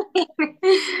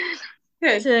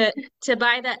Good. to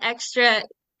buy the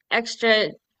extra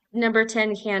number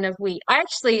 10 can of wheat.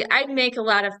 I make a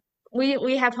lot of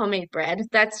we have homemade bread.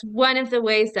 That's one of the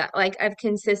ways that like I've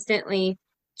consistently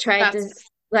tried That's to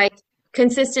like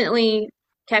consistently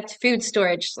kept food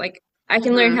storage. Like I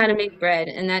can learn mhm. how to make bread,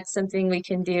 and that's something we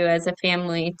can do as a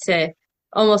family to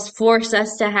almost force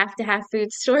us to have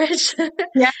food storage.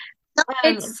 Yeah. No,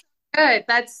 Um, it's good.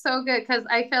 That's so good because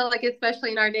I feel like,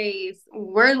 especially in our days,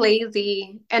 we're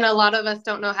lazy and a lot of us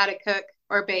don't know how to cook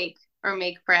or bake or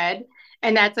make bread.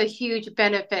 And that's a huge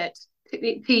benefit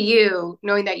to you,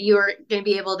 knowing that you're going to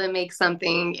be able to make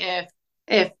something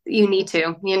if you need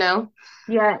to, you know?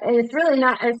 yeah, and it's really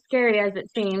not as scary as it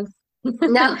seems.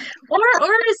 No. Or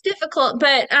as difficult,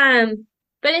 but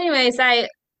anyways, I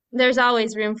there's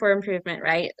always room for improvement,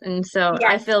 right? And so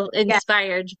I Yes. feel Yes.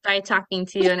 inspired by talking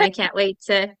to you, and I can't wait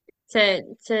to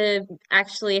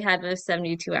actually have a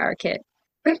 72-hour kit.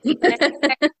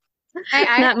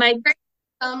 I Not my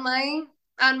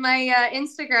on my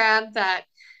Instagram that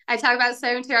I talk about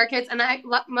 72 hour kids, and I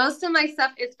most of my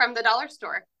stuff is from the dollar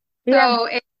store. yeah, So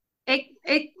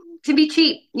it to be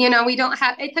cheap. We don't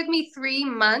have. It took me 3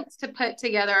 months to put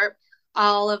together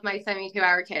all of my 72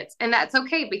 hour kits, and that's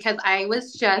okay because I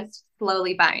was just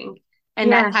slowly buying,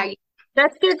 and yeah. that's how you.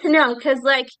 That's good to know because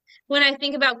like when I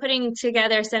think about putting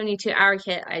together a 72-hour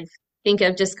kit, I think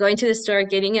of just going to the store,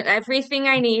 getting it everything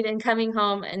I need and coming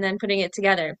home and then putting it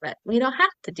together. But we don't have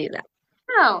to do that.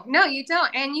 No, no, you don't.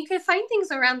 And you can find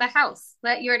things around the house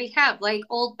that you already have, like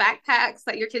old backpacks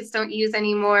that your kids don't use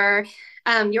anymore,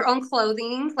 your own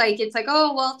clothing. Like it's like,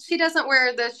 oh, well, she doesn't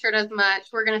wear this shirt as much.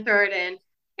 We're gonna throw it in.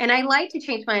 And I like to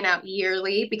change mine out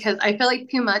yearly because I feel like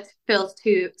too much feels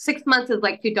 6 months is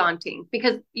like too daunting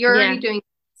because you're Yeah. already doing.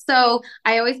 So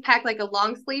I always pack like a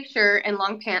long sleeve shirt and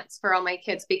long pants for all my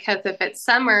kids because if it's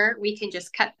summer, we can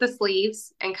just cut the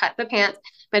sleeves and cut the pants.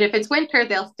 But if it's winter,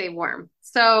 they'll stay warm.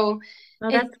 So Oh,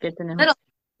 it's that's good to know. little,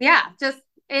 yeah, just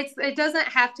it doesn't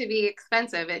have to be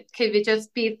expensive. It could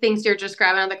just be things you're just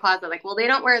grabbing out of the closet. Like, well, they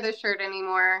don't wear this shirt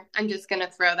anymore. I'm just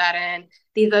gonna throw that in.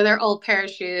 These are their old pair of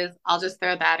shoes. I'll just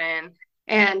throw that in.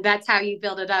 And that's how you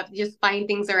build it up. You just find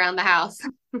things around the house.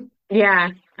 Yeah,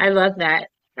 I love that.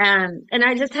 And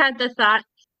I just had the thought,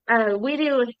 we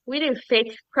do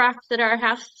fake crops at our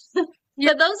house.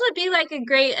 Yeah. So those would be like a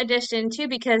great addition too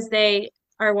because they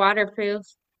are waterproof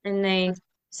and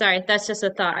sorry, that's just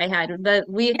a thought I had. But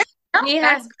Yeah. No, we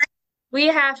have that's we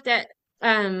have to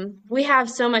we have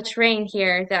so much rain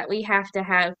here that we have to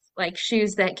have like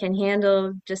shoes that can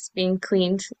handle just being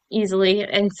cleaned easily.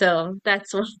 And so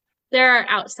there are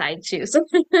outside shoes.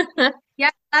 Yeah,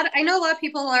 I know a lot of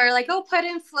people are like, oh, put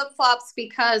in flip-flops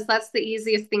because that's the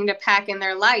easiest thing to pack in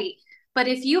their light. But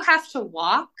if you have to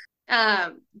walk,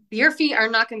 your feet are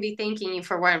not going to be thanking you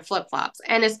for wearing flip-flops.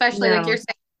 And especially like you're No. saying,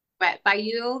 wet by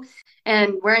you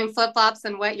and wearing flip-flops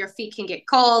and wet, your feet can get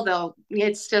cold.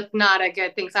 It's just not a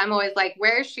good thing. So I'm always like,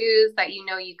 wear shoes that you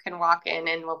know you can walk in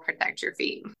and will protect your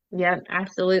feet. Yeah,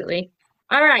 absolutely.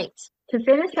 All right. To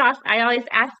finish off, I always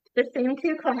ask the same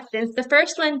two questions. The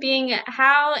first one being,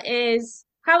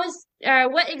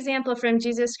 what example from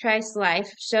Jesus Christ's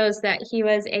life shows that he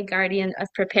was a guardian of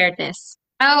preparedness?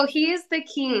 Oh, he is the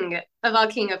king of all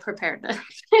king of preparedness.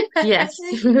 Yes.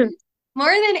 More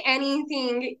than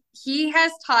anything, he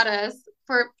has taught us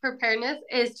for preparedness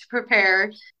is to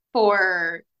prepare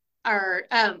for our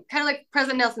kind of like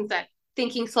President Nelson said,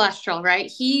 thinking celestial, right?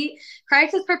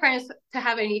 Christ is preparing us to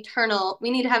have we need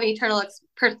to have an eternal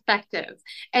perspective.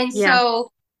 And Yeah.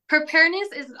 so preparedness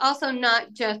is also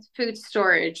not just food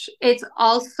storage. It's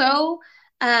also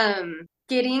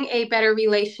getting a better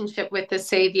relationship with the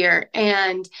Savior.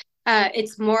 And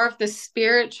it's more of the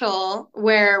spiritual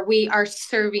where we are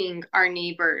serving our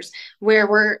neighbors, where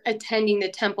we're attending the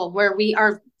temple, where we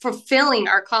are fulfilling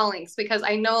our callings. Because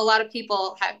I know a lot of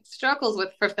people have struggles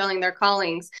with fulfilling their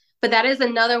callings, but that is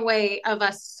another way of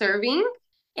us serving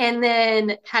and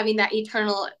then having that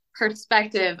eternal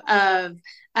perspective of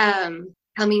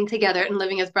coming together and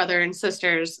living as brothers and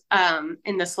sisters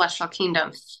in the celestial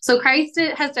kingdom. So Christ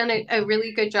has done a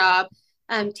really good job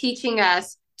teaching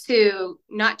us to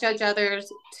not judge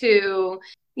others, to,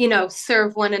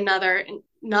 serve one another, and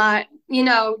not,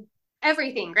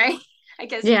 everything, right? I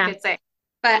guess you Yeah. could say.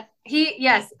 But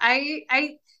yes,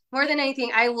 I, more than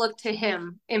anything, I look to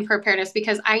him in preparedness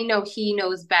because I know he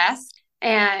knows best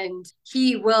and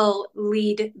he will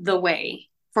lead the way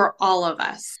for all of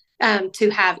us to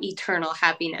have eternal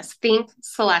happiness. Think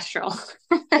celestial.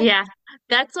 Yeah.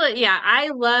 Yeah,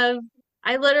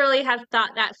 I literally have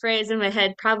thought that phrase in my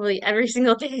head probably every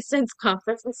single day since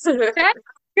conference. That's good.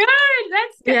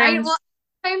 That's good. Yeah. Well,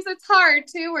 sometimes it's hard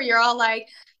too, where you're all like,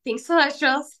 think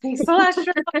celestial, think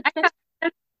celestial.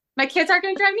 My kids are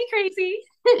going to drive me crazy.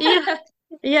 Yeah.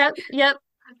 Yep. Yep.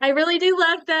 I really do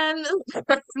love them.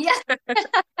 Yeah.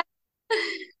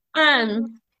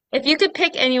 If you could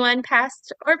pick anyone,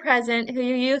 past or present, who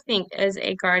you think is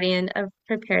a guardian of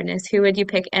preparedness, who would you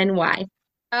pick and why?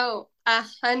 Oh,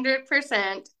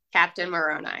 100% Captain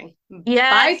Moroni. By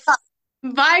Yes. far,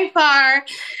 by far.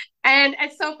 And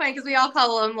it's so funny because we all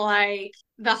call him like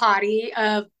the hottie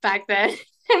of back then.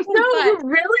 No, But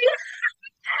really?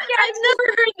 I've yes, never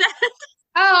heard that.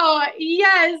 oh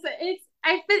yes,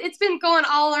 it's been going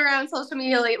all around social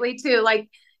media lately too. Like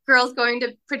girls going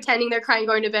to pretending they're crying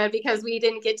going to bed because we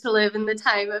didn't get to live in the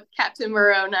time of Captain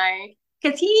Moroni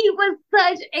because he was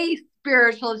such a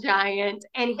spiritual giant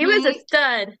and He was a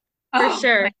stud for oh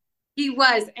sure. my, he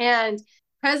was. And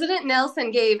President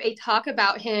Nelson gave a talk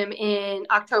about him in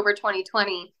October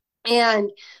 2020. And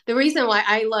the reason why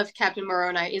I loved Captain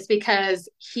Moroni is because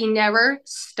he never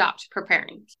stopped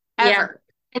preparing, Yeah. ever.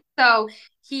 And so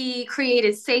he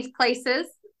created safe places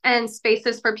and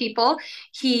spaces for people.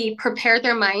 He prepared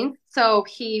their minds. So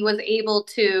he was able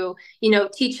to,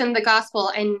 teach them the gospel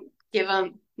and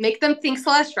make them think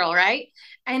celestial, right?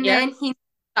 And Yep. then he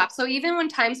stopped. So even when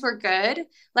times were good,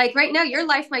 like right now, your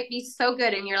life might be so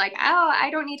good and you're like, oh, I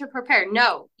don't need to prepare.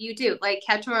 No, you do. Like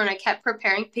Captain Moroni kept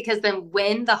preparing because then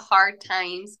when the hard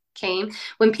times came,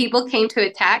 when people came to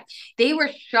attack, they were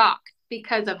shocked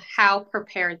because of how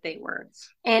prepared they were.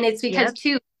 And it's because Yep.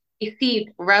 too,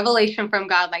 received revelation from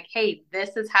God, like, hey,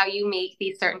 this is how you make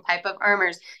these certain type of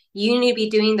armors. You need to be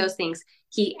doing those things.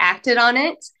 He acted on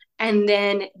it and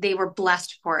then they were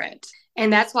blessed for it.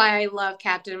 And that's why I love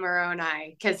Captain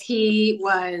Moroni because he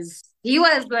was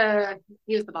the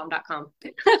bomb.com.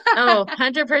 Oh,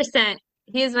 100%.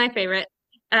 He is my favorite.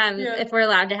 Yeah. If we're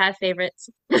allowed to have favorites.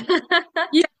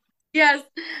 Yeah. Yes.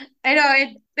 I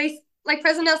know they like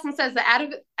President Nelson says the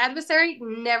adversary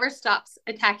never stops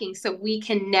attacking, so we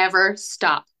can never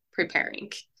stop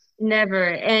preparing. Never.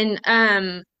 And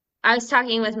I was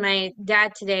talking with my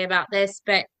dad today about this,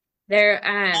 but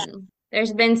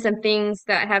there's been some things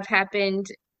that have happened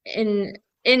in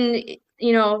in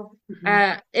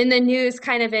Mm-hmm. in the news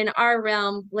kind of in our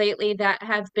realm lately that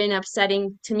have been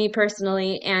upsetting to me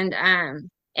personally. And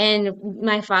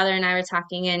my father and I were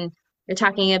talking, and we're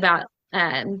talking about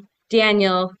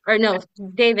Daniel, or no,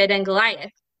 David and Goliath,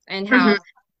 and Mm-hmm. how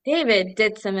David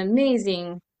did some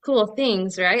amazing, cool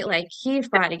things, right? Like he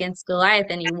fought against Goliath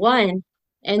and he won.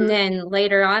 And then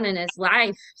later on in his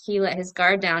life, he let his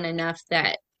guard down enough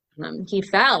that he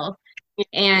fell.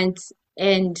 And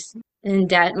and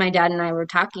my dad and I were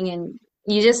talking, and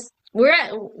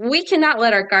we cannot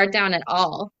let our guard down at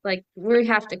all. Like we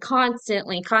have to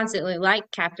constantly,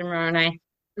 like Captain Roar and I,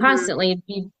 Mm-hmm. constantly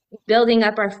be building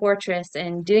up our fortress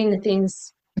and doing the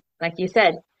things, like you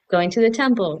said, going to the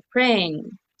temple,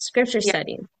 praying, scripture Yeah.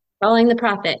 study, following the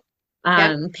prophet,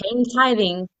 Yep. paying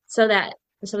tithing, so that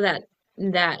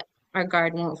that our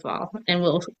guard won't fall and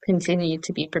we'll continue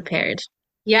to be prepared.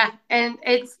 Yeah, and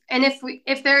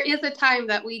if there is a time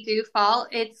that we do fall,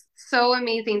 it's so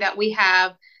amazing that we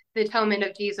have the atonement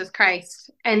of Jesus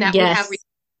Christ and that Yes.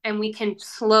 and we can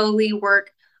slowly work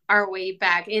our way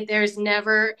back.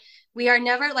 We are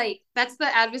never like that's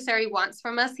the adversary wants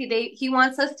from us. He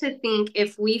wants us to think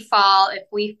if we fall, if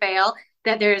we fail,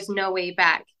 that there is no way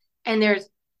back. And there's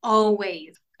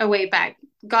always a way back.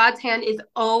 God's hand is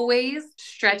always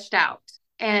stretched out.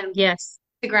 And Yes.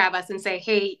 to grab us and say,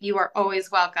 "Hey, you are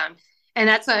always welcome." And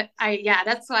that's why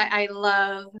I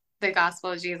love the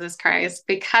gospel of Jesus Christ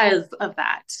because of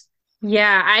that.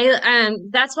 Yeah, I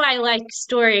that's why I like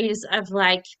stories of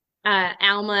like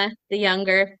Alma the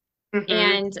younger Hmm.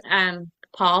 and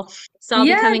Paul, Saul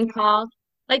Yes, becoming Paul.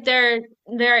 Like they're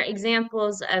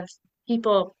examples of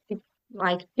people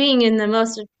like being in the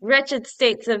most wretched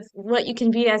states of what you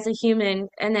can be as a human,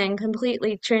 and then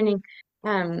completely turning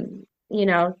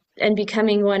and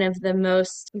becoming one of the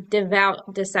most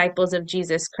devout disciples of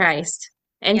Jesus Christ.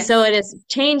 And so yes. it is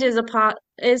change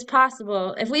is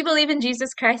possible. If we believe in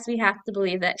Jesus Christ, we have to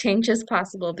believe that change is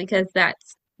possible because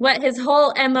that's what his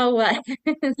whole MO was.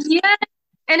 Yes.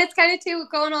 And it's kind of too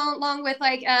going on along with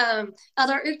like Elder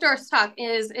Uchtdorf's talk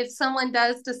is if someone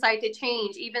does decide to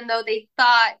change, even though they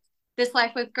thought this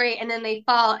life was great and then they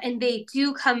fall and they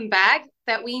do come back,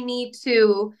 that we need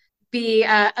to be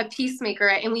a peacemaker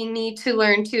and we need to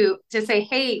learn to say,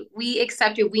 hey, we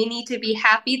accept you. We need to be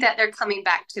happy that they're coming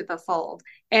back to the fold.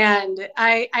 And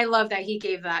I love that he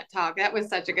gave that talk. That was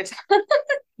such a good talk.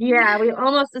 Yeah,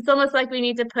 it's almost like we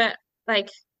need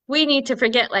to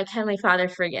forget like Heavenly Father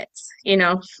forgets,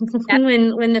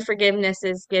 when the forgiveness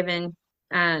is given.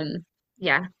 Um,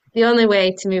 yeah, the only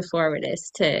way to move forward is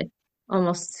to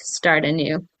almost start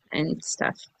anew and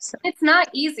stuff. So It's not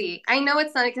easy. I know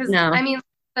it's not because I no, mean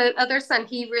the other son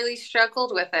he really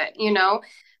struggled with it.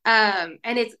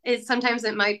 And it's sometimes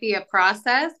it might be a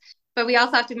process, but we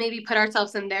also have to maybe put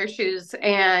ourselves in their shoes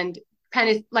and kind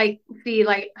of like see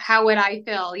like how would I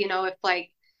feel, if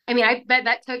like I mean I bet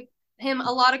that took him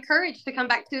a lot of courage to come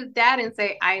back to his dad and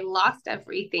say I lost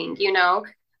everything.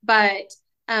 But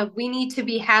we need to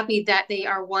be happy that they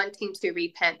are wanting to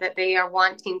repent, that they are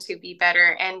wanting to be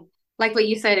better, and like what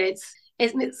you said,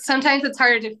 sometimes it's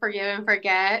harder to forgive and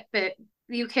forget, but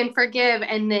you can forgive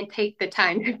and then take the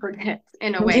time to forget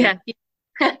in a yeah,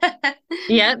 way.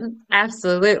 yeah,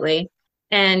 absolutely.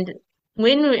 And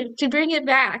to bring it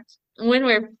back, when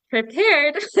we're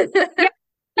prepared,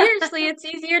 Yeah. usually it's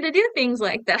easier to do things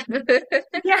like that.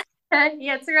 Yeah.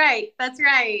 Yeah, that's right. That's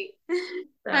right.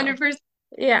 So. 100%.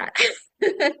 Yeah.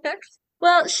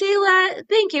 Well, Shayla,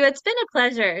 thank you. It's been a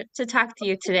pleasure to talk to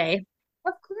you today.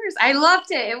 Of course. I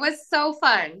loved it. It was so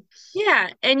fun. Yeah,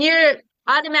 and you're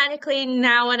automatically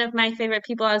now one of my favorite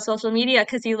people on social media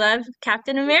because you love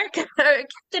Captain America.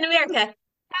 Captain America.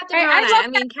 Captain I Rona. love I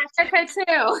mean, Captain, America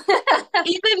too.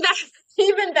 even better.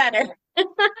 Even better.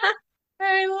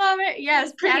 I love it. He's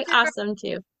Yes, pretty Captain. awesome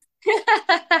too.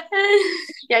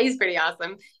 Yeah, he's pretty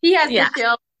awesome. He has the Yeah.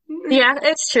 shield. Yeah,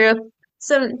 it's true.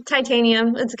 Some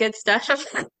titanium. It's good stuff.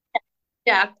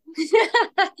 Yeah.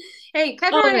 Hey,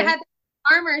 Kevin Okay. had the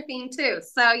armor thing too,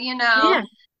 so Yeah.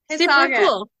 it's all Super good.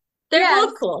 cool. They're Yes,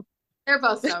 both cool. they're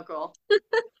both so cool.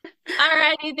 All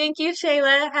righty. Thank you,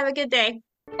 Shayla. Have a good day.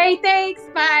 Hey, thanks.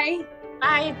 Bye.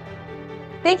 Bye.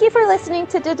 Thank you for listening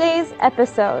to today's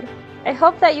episode. I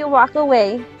hope that you walk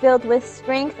away filled with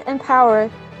strength and power,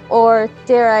 or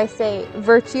dare I say,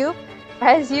 virtue,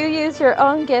 as you use your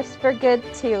own gifts for good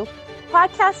too.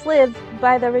 Podcasts live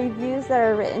by the reviews that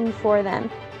are written for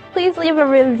them. Please leave a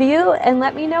review and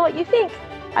let me know what you think.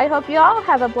 I hope you all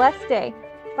have a blessed day.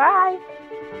 Bye.